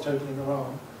he was totally in the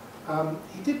wrong,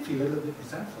 he did feel a little bit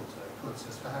resentful to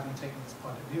Curtius for having taken this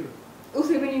point of view.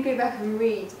 Also, when you go back and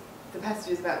read the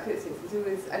passages about Curtius, it's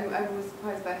always, I was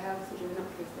surprised by how sort of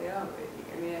innocuous they are, really.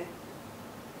 I mean,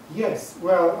 yes,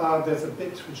 well, there's a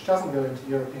bit which doesn't go into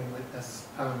European Witness,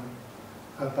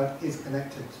 but is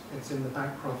connected. It's in the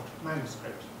Bancroft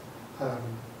manuscript.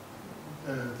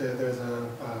 There's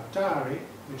a diary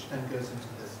which then goes into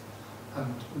this,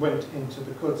 and went into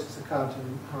the Curtius account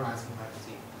in Horizon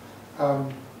magazine.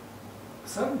 At a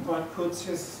certain point,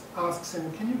 Curtius asks him,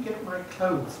 can you get my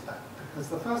clothes back? Because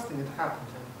the first thing that happened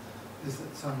to him is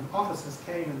that some officers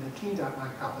came and they cleaned out my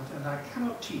cupboard, and I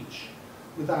cannot teach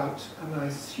without a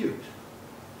nice suit.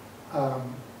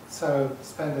 So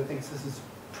Spender thinks this is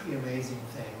a pretty amazing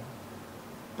thing.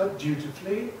 But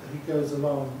dutifully, he goes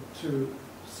along to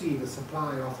see the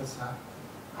supply officer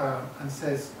and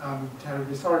says, I'm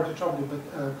terribly sorry to trouble you, but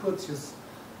Curtius,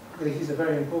 he's a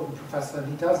very important professor and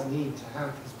he does need to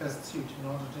have his best suit in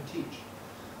order to teach.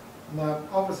 And the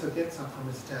officer gets up from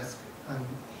his desk and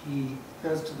he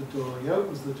goes to the door, he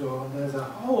opens the door, and there's a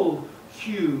whole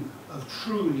queue of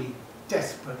truly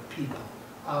desperate people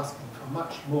asking for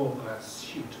much more than a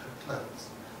suit of clothes.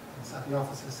 And so the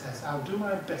officer says, I'll do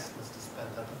my best, Mr. Spender,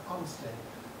 but honestly,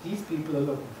 These people are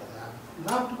looking for their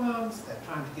loved ones, they're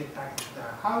trying to get back into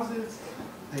their houses,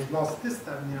 they've lost this,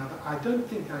 that, and the other. I don't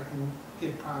think I can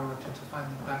give priority to find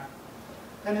them back.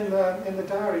 And in the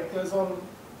diary it goes on,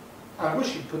 I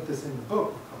wish you'd put this in the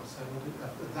book, of course,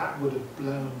 that would have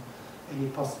blown any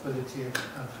possibility of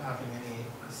having any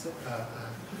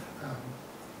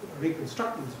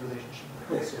reconstructing this relationship, of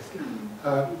course.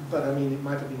 But I mean, it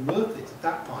might have been worth it at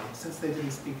that point, since they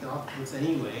didn't speak afterwards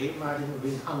anyway. It might have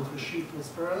been hung for a sheep or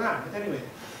for a lamb. But anyway, it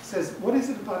says, what is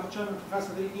it about a German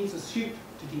professor that he needs a suit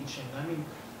to teach him? I mean,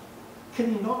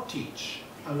 can he not teach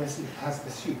unless he has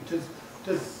the suit?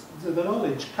 Does the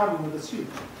knowledge come with a suit?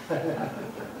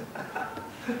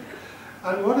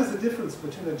 And what is the difference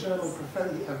between a German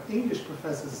English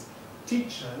professor's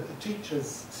teacher's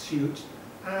suit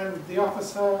and the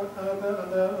officer,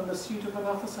 and the suit of an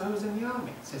officer who's in the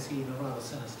army, says he in a rather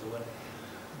sinister way.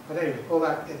 But anyway, all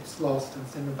that gets lost and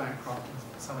it's in the Bancroft and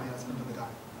somebody else can look it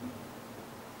up.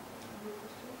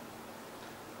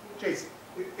 Jason.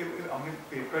 I mean, it'd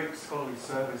be a great scholarly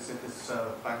service if this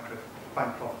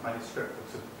Bancroft manuscript were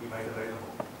to be made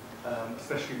available,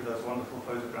 especially with those wonderful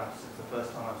photographs. It's the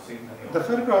first time I've seen any of them. The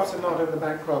photographs are not in the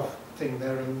Bancroft thing,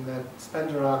 they're in the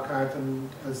Spender archive, and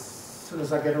as soon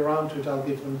as I get around to it, I'll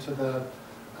give them to the,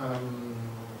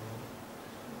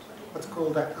 what's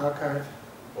called that archive?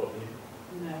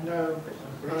 No.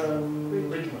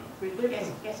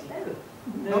 Getty.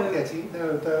 Not Getty,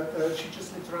 no, she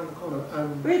just lives around the corner.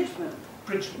 Bridgman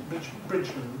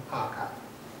archive.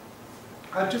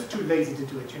 I'm just too lazy to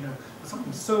do it, you know. There's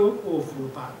something so awful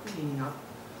about cleaning up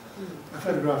a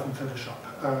photograph in Photoshop.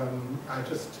 I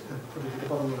just put it at the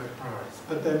bottom of my priorities.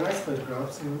 But they're nice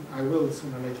photographs, and I will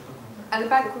sooner or later put them there. And the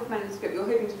Bancroft manuscript, you're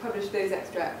hoping to publish those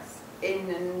extracts in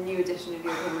a new edition of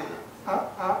European Witness?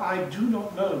 I do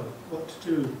not know what to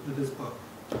do with this book.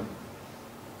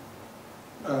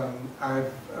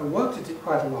 I've worked at it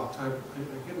quite a lot. I've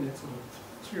given it sort of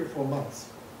 3 or 4 months.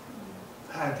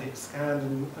 Had it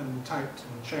scanned and typed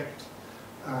and checked.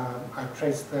 I've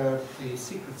traced the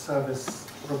Secret Service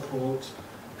report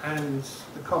and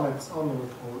the comments on the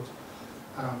report,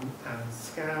 and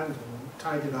scanned and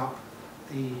tidied up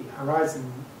the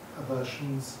Horizon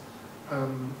versions,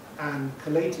 and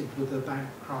collated with the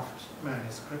Bancroft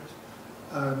manuscript.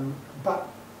 But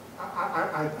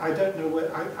I don't know where,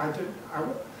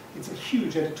 it's a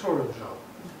huge editorial job.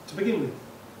 To begin with,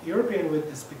 European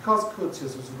Witness, because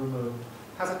Curtius was removed,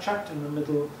 has a chapter in the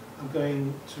middle of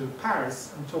going to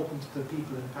Paris and talking to the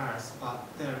people in Paris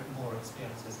about their war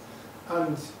experiences.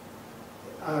 And,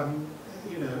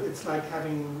 you know, it's like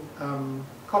having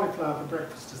cauliflower for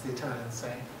breakfast, as the Italians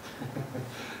say.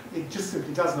 It just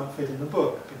simply does not fit in the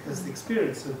book, because the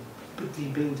experience of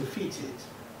being defeated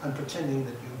and pretending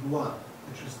that you've won,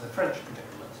 which was the French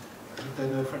predicament. There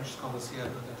are no French scholars here who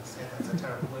are going to say that's a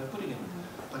terrible way of putting it.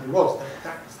 But it was,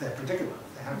 that was their predicament.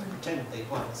 They had to pretend they'd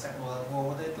won the Second World War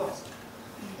or they'd lost.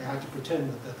 They had to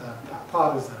pretend that the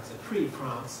partisans had freed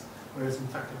France, whereas in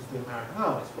fact it was the American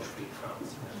armies which freed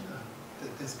France. You know,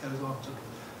 this goes on to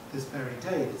this very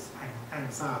day, this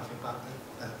anxiety about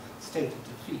the state of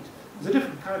defeat. It was a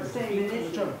different kind of defeat from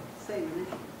the German.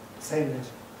 Same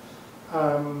initiative.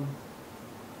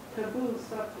 Taboo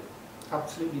subject.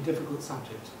 Absolutely difficult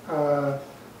subject.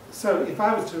 So if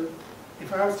I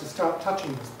was to start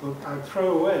touching this book, I'd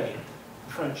throw away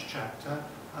the French chapter,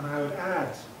 and I would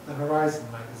add the Horizon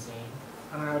magazine,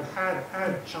 and I would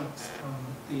add chunks from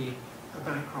the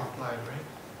Bancroft library,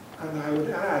 and I would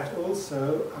add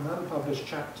also an unpublished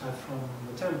chapter from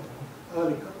the Temple,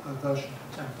 early version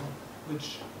of the Temple,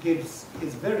 which gives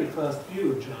his very first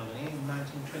view of Germany in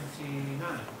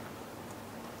 1929.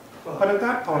 Well, but at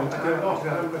that point, I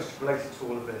have a question related to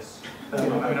all of this. I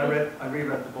mean, I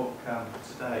reread the book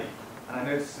today, and I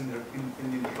noticed in the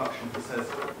introduction it says,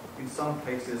 in some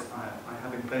cases I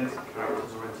have invented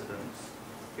characters or incidents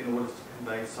in order to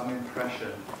convey some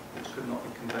impression which could not be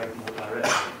conveyed more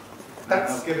directly.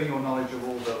 Now, given your knowledge of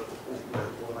all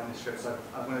the manuscripts,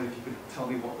 I wondered if you could tell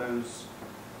me what those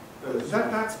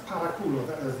that's paraculo,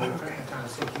 as the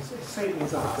Italians say. He's saving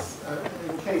his ass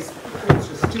in case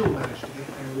Curtius still managed to get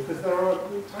there, because there are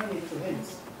tiny little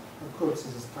hints of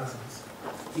Curtius's presence.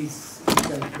 He's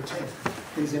going to pretend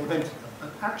he's invented them.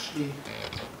 But actually,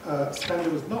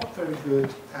 Spender was not very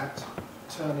good at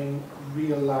turning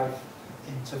real life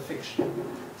into fiction.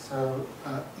 So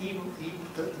even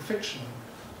the fiction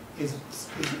is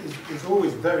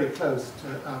always very close to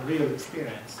our real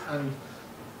experience. And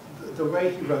the way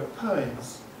he wrote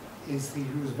poems is he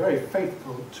was very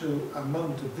faithful to a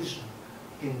moment of vision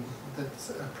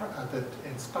that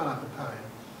inspired the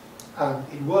poem.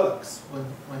 It works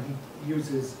when he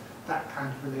uses that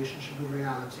kind of relationship with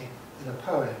reality in a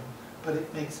poem, but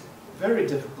it makes it very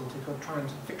difficult if you're trying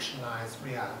to fictionalize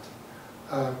reality.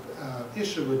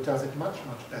 Isherwood does it much,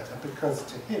 much better, because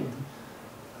to him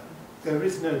there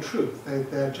is no truth.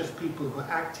 They're just people who are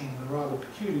acting in a rather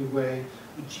peculiar way,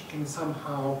 which he can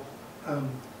somehow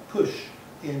push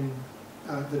in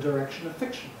the direction of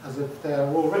fiction, as if they're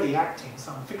already acting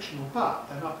some fictional part.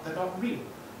 They're not real,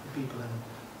 the people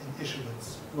in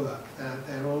Isherwood's work.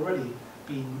 They're already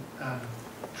being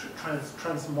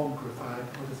transmogrified,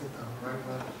 what is it,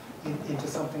 right, into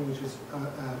something which is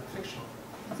fictional.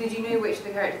 So do you know which of the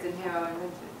characters in here are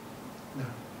invented? No,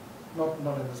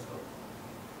 not in this book.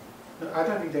 No, I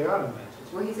don't think they are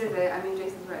invented. Well, he says that, I mean,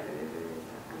 Jason's right.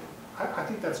 I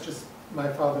think that's just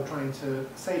my father trying to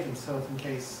save himself in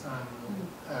case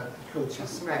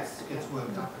Curtius gets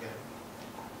worked up again.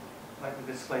 Like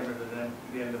the disclaimer at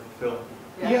the end of the film.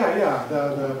 Yeah.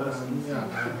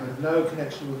 No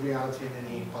connection with reality in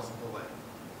any possible way.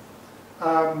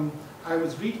 I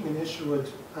was reading in Isherwood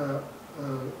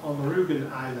on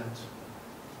Rügen Island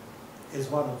is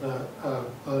one of the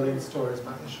Berlin stories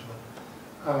by Isherwood.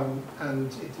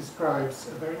 And it describes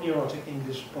a very neurotic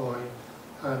English boy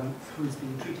who's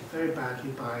being treated very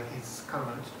badly by his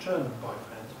current German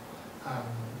boyfriend.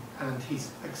 And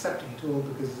he's accepting it all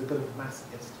because he's a bit of a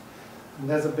masochist. And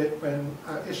there's a bit when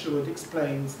Isherwood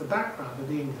explains the background of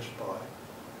the English boy.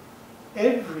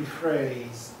 Every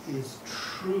phrase is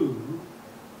true,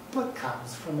 but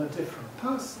comes from a different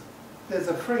person. There's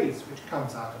a phrase which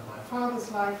comes out of my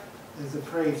father's life, there's a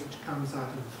phrase which comes out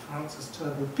of Francis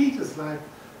Turnbull Peters' life,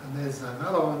 and there's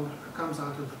another one that comes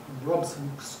out of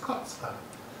Robson Scott's life.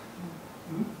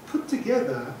 Put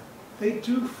together, they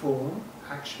do form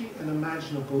actually an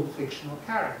imaginable fictional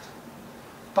character.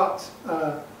 But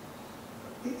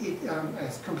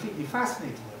it's completely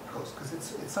fascinating, of course, because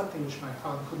it's something which my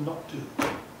father could not do.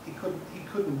 He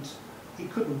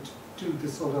couldn't do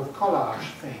this sort of collage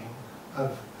thing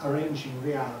of arranging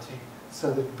reality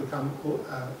so that it could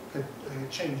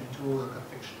change into all work of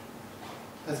fiction.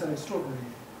 That's an extraordinary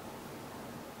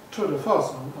tour de force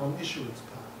on Isherwood's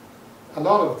part. A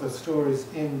lot of the stories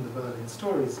in the Berlin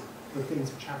stories were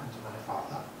things which happened to my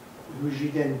father, which he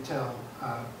then tell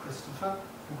Christopher,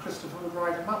 and Christopher would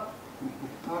write them up.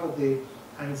 Part of the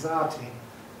anxiety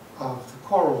of the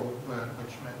quarrel,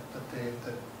 which meant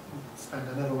that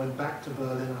Spender never went back to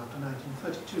Berlin after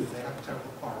 1932, they had a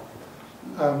terrible quarrel,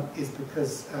 is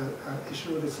because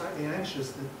Isherwood is slightly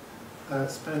anxious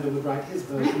that Spender would write his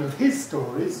version of his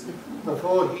stories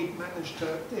before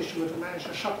Isherwood had managed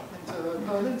to shut them into the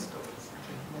Berlin stories.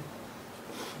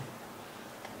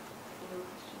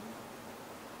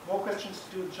 More questions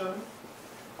to do with Germany?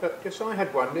 Yes, I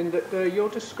had one. In that your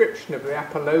description of the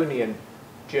Apollonian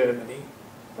Germany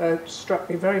struck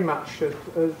me very much as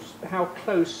how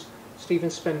close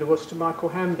Stephen Spender was to Michael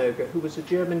Hamburger, who was a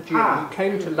German Jew who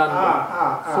came to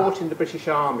London, fought in the British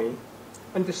Army,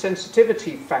 and the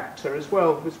sensitivity factor as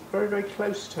well was very, very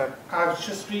close to her. I was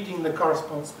just reading the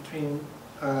correspondence between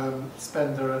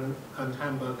Spender and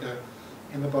Hamburger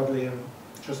in the Bodleian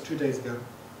just 2 days ago.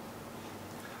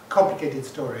 Complicated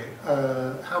story.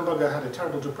 Hamburger had a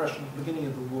terrible depression at the beginning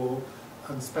of the war,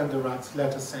 and Spender writes a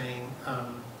letter saying,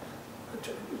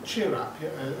 cheer up,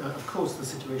 of course the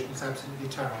situation is absolutely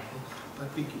terrible, but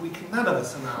we can none of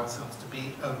us allow ourselves to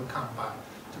be overcome by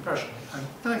depression.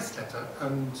 A nice letter,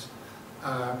 and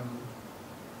I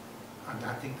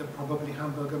think that probably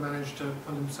Hamburger managed to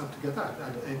pull himself together.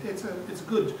 It's a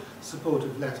good,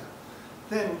 supportive letter.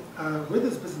 Then, with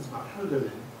his business about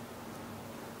Hölderlin,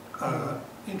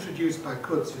 introduced by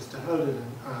Curtius to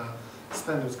Hölderlin,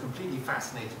 Spender was completely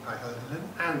fascinated by Hölderlin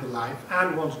and the life,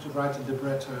 and wanted to write a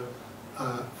libretto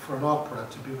for an opera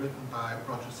to be written by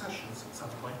Roger Sessions at some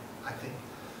point, I think.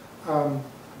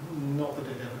 Not that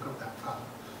it ever got that far.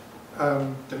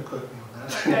 Don't quote me on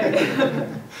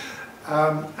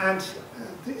that. And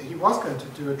he was going to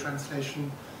do a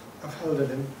translation of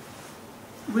Hölderlin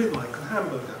with Michael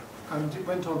Hamburger, and it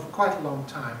went on for quite a long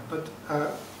time, but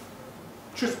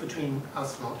just between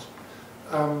us lot,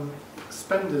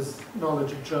 Spender's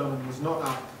knowledge of German was not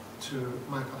up to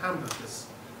Michael Hamburger's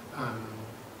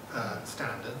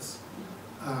standards,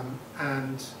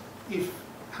 and if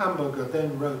Hamburger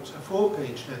then wrote a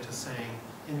 4-page letter saying,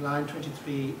 in line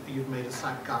 23 you've made a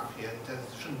slight gaffe here, it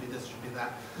shouldn't be this, should be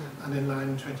that, and in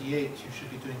line 28 you should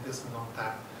be doing this and not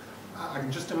that. I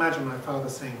can just imagine my father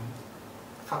saying,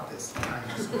 fuck this, I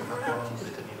just won't have to on with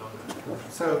it any longer.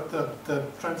 So the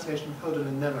translation of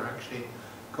Hölderlin never actually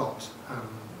got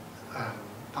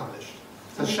published.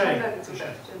 It's a shame. It's a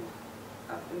shame.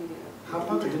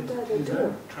 Hamburger did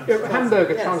translate.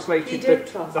 Hamburger translated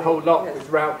the whole lot with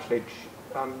Routledge,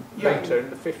 later in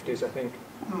the 50s, I think.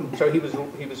 So he was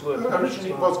working on it as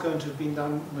Originally it well. was going to have been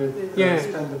done with Yeah.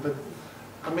 Spender, but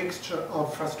a mixture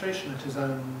of frustration at his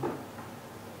own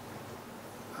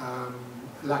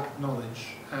lack of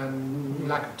knowledge and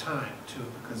lack of time too,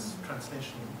 because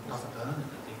translation doesn't earn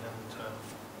anything,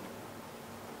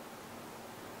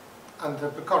 and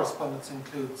the correspondence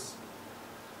includes.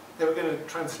 They were going to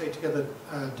translate together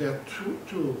Der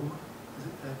Turm,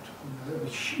 a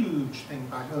huge thing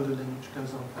by Hölderlin, which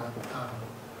goes on for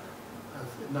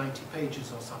 90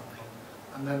 pages or something.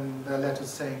 And then their letters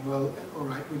saying, well, all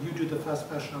right, well, you do the first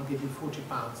version, I'll give you £40,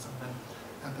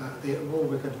 and then all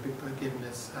we're going to be given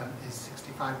is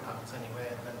 £65 anyway.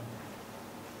 And then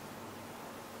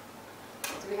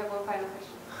Do we have one final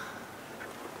question?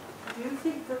 Do you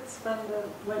think that Spender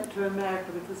went to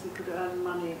America because he could earn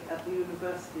money at the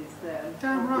universities there? And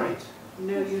damn right.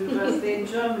 No university in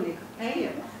Germany could pay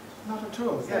him. Not at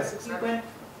all, So yes, he exactly. went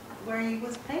where he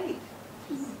was paid.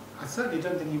 I certainly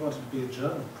don't think he wanted to be a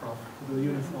German prof with a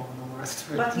uniform and all the rest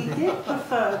of it. But he did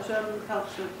prefer German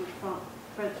culture to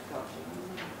French culture.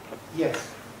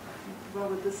 Yes.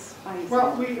 Rather the spice.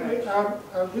 Well, of we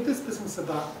French. with this business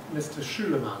about Mr.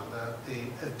 Schulemann,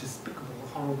 the despicable,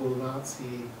 horrible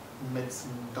Nazi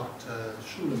medicine doctor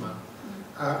Schulemann,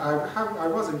 I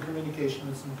was in communication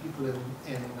with some people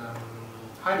in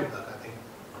Heidelberg, I think,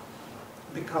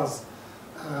 because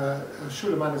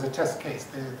Schulemann is a test case.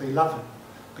 They love him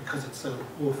because it's so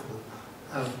awful.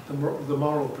 The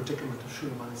moral predicament of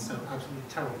Schulemann is so absolutely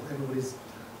terrible. Everybody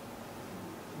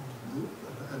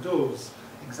adores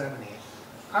examining it.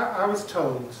 I was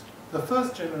told the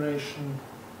first generation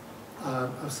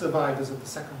of survivors of the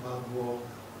Second World War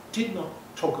did not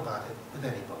talk about it with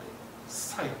anybody.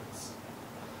 Silence.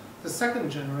 The second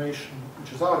generation,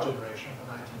 which is our generation of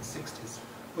the 1960s,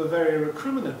 were very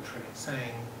recriminatory,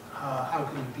 saying, how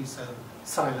can you be so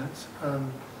silent?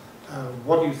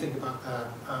 What do you think about the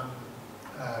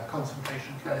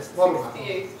concentration camps? The What about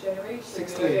 68th generation,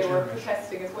 68th they were generation.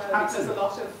 protesting as well Absolutely. because a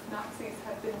lot of Nazis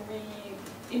had been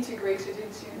reintegrated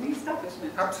into the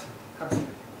establishment. Absolutely.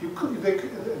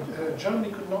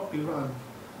 Germany could not be run.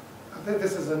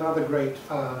 This is another great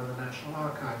file in the National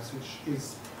Archives, which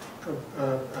is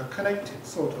connected,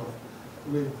 sort of,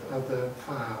 with the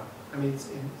file. I mean, it's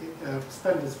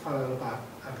Spender's file about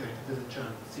going to visit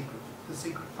Germany, the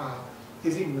secret file,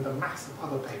 is in with a mass of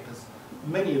other papers,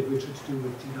 many of which are to do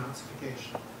with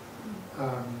denazification.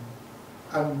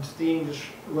 And the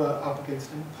English were up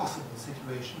against an impossible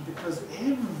situation because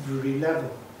every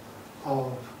level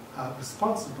of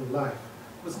responsible life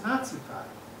was Nazified.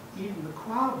 Even the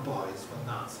choir boys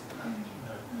were Nazified, you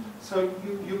know. So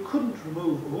you couldn't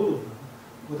remove all of them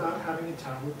without having a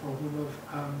terrible problem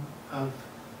of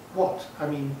what? I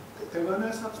mean, there were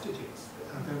no substitutes.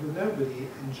 There was nobody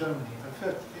in Germany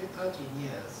for 13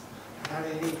 years who had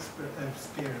any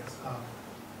experience of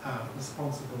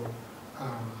responsible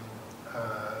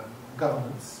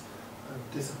governance,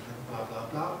 discipline, blah, blah,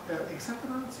 blah, except the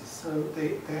Nazis. So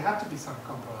there had to be some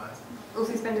compromise.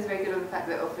 Also, Spender's very good on the fact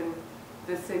that often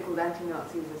the so-called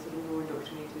anti-Nazis are sort of more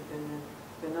indoctrinated than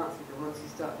the Nazis, and once you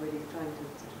start really trying to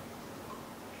sort of...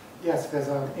 Yes, there's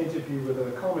an interview with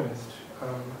a communist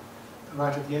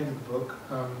right at the end of the book,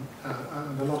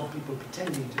 and a lot of people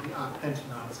pretending to be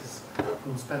anti-Nazis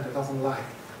whom Spender doesn't like,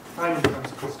 finally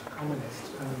comes across a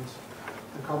communist, and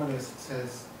the communist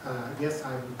says, yes,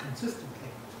 I am consistently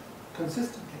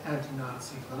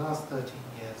anti-Nazi for the last 13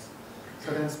 years.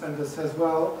 So then Spender says,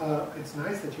 well, it's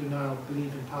nice that you now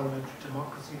believe in parliamentary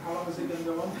democracy. How long is it going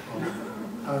to go on for?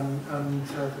 And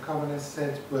the communist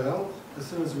said, well, as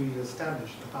soon as we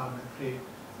establish the parliamentary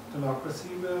democracy,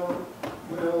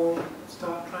 we'll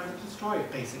start trying to destroy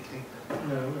it, basically. You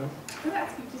know, Can I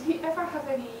ask you, did he ever have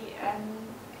any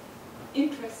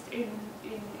interest in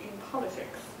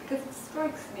politics? Because it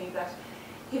strikes me that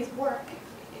his work,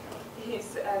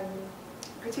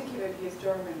 particularly his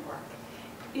German work,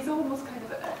 is almost kind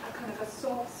of a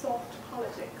soft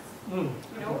politics. You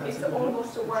know, it's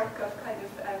almost a work of kind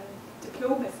of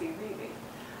diplomacy, really.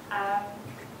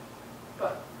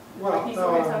 But he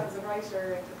saw himself as a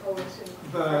writer and a poet in the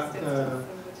first instance.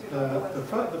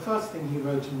 The first thing he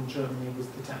wrote in Germany was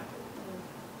The Temple.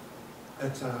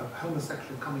 It's a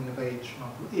homosexual coming-of-age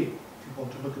novel, if you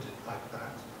want to look at it like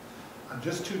that. And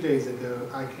just 2 days ago,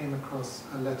 I came across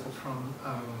a letter from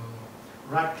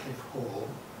Radcliffe Hall,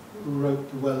 who wrote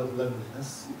The Well of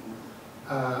Loneliness,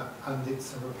 and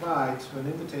it's a reply to an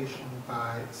invitation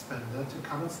by Spender to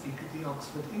come and speak at the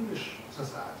Oxford English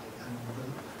Society.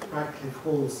 And Radcliffe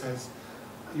Hall says,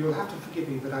 you'll have to forgive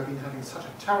me, but I've been having such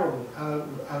a terrible...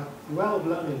 Well of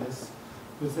Loneliness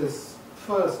was this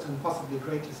first and possibly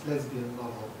greatest lesbian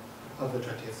novel of the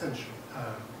 20th century.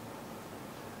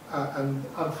 And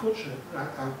unfortunately,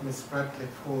 Miss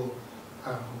Radcliffe Hall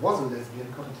was a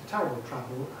lesbian, got into terrible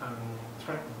trouble and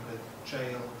threatened with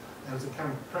jail. There was a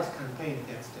press campaign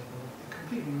against it, and it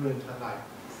completely ruined her life.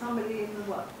 Somebody in the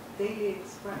what? Daily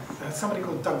Express? Somebody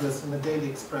called Douglas in the Daily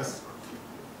Express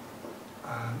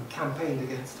campaigned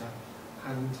against her,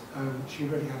 and she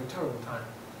really had a terrible time.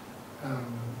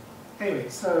 Anyway,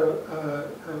 so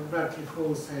Radcliffe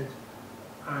Hall said,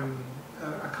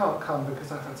 I can't come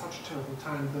because I've had such a terrible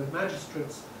time. The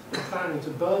magistrates are planning to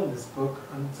burn this book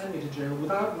and send me to jail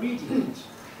without reading it.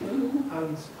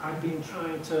 And I've been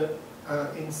trying to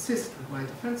insist with my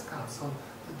defense counsel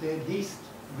that they at least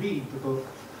read the book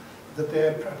that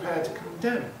they're prepared to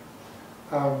condemn.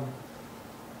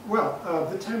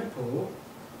 The temple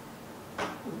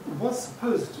was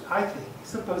supposed to, I think,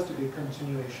 supposed to be a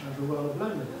continuation of the Well of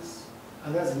Loneliness.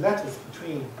 And there's letters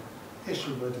between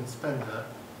Isherwood and Spender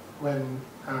when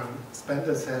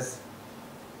Spender says,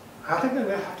 I think I'm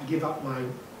going to have to give up my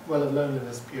Well of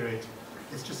Loneliness period.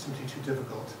 It's just simply too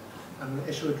difficult. And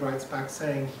Isherwood writes back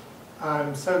saying,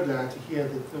 I'm so glad to hear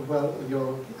that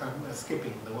you're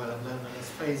skipping the Well of Loneliness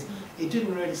phase. It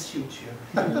didn't really suit you.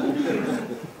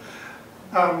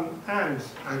 And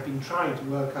I've been trying to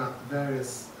work out the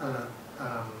various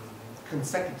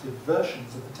consecutive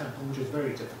versions of the temple, which is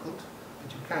very difficult,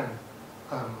 but you can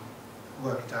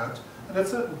work it out. And at a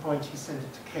certain point, he sent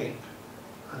it to Cape,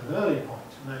 at an early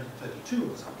point, in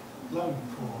 1932 or something, long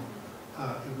before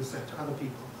it was sent to other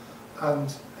people.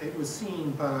 And it was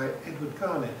seen by Edward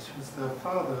Garnett, who's the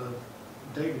father of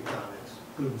David Garnett,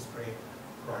 Bloomsbury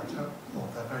writer,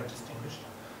 author, very distinguished.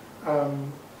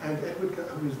 And Edward,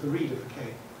 who was the reader for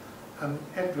Cape.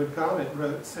 Edward Garnett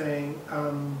wrote saying,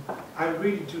 I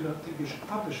really do not think you should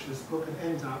publish this book, and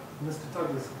end up with Mr.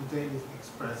 Douglas of the Daily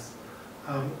Express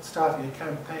starting a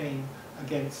campaign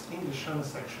against English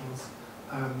homosexuals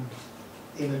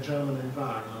in a German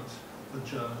environment with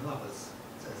German lovers,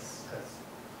 says.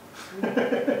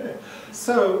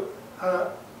 So,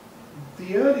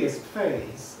 the earliest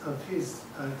phase of his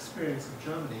experience of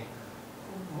Germany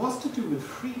was to do with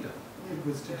freedom. It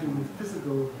was to do with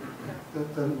physical,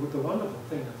 with the wonderful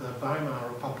thing of the Weimar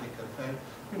Republic,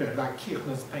 like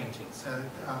Kirchner's paintings, a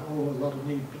lot of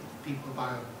nude people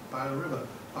by a river,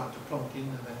 about to plonk in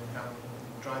and then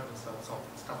drive themselves off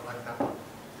and stuff like that.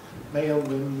 Male,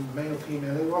 women, male,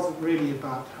 female. It wasn't really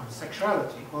about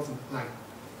homosexuality. It wasn't like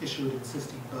Isherwood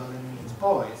insisting Berlin means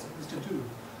boys. It was to do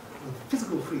with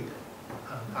physical freedom.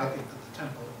 I think that the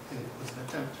temple was an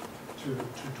attempt to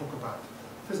talk about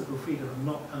physical freedom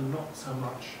and not so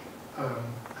much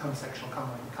homosexual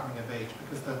coming of age,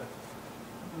 because the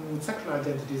sexual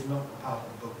identity is not a part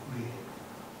of the book, really.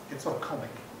 It's sort of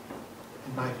comic,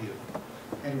 in my view.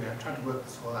 Anyway, I'm trying to work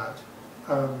this all out.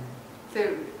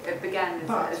 So it began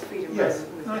as freedom. Yes,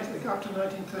 up to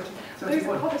 1931. There's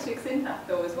politics in that,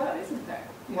 though, as well, isn't there?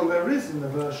 Well, there is in the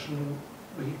version.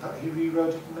 He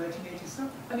rewrote it in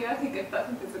 1987. I mean, I think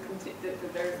there's a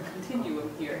continuum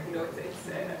here. You know, it's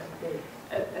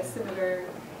a similar,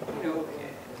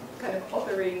 kind of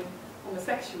othering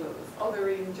homosexuals,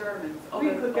 othering Germans. We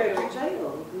could go to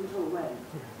jail until when?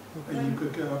 You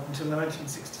could go up until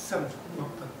 1967.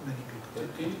 Not that many people did.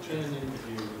 Did you change an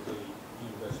interview with the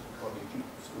University College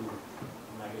School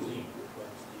magazine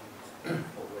when Steve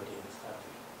already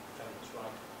established German's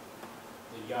right?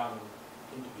 The young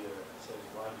interviewer says,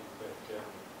 why did you go to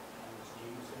Germany? And the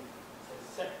student says,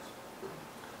 sex.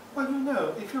 Well,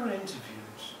 if you're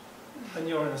interviewed and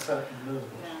you're in a certain mood,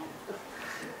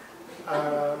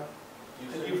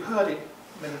 and you've heard it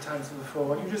many times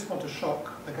before, and you just want to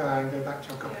shock the guy and go back to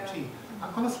your cup of tea, I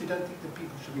honestly don't think that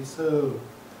people should be so...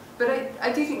 But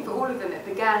I do think for all of them it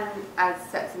began as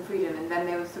sex and freedom, and then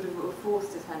they were sort of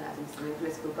forced to turn that into something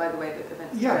political by the way that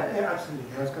events developed. Yeah,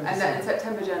 absolutely. I was going to and say. And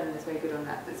September Journal is very good on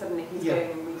that, that suddenly he's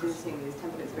going and revisiting these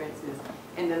temple experiences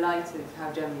in the light of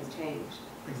how Germany's changed.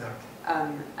 Exactly.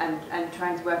 And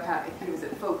trying to work out if he was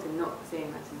at fault in not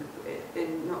seeing that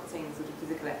in not seeing the sort of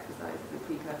physical exercise as a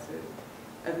precursor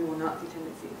of more Nazi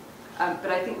tendencies. But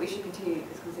I think we should continue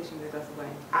this conversation with a glass of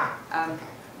wine.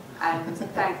 And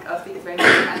thank our speakers very much,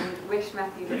 and wish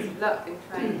Matthew lots of luck in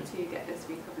trying to get this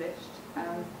republished.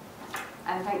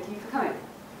 And thank you for coming.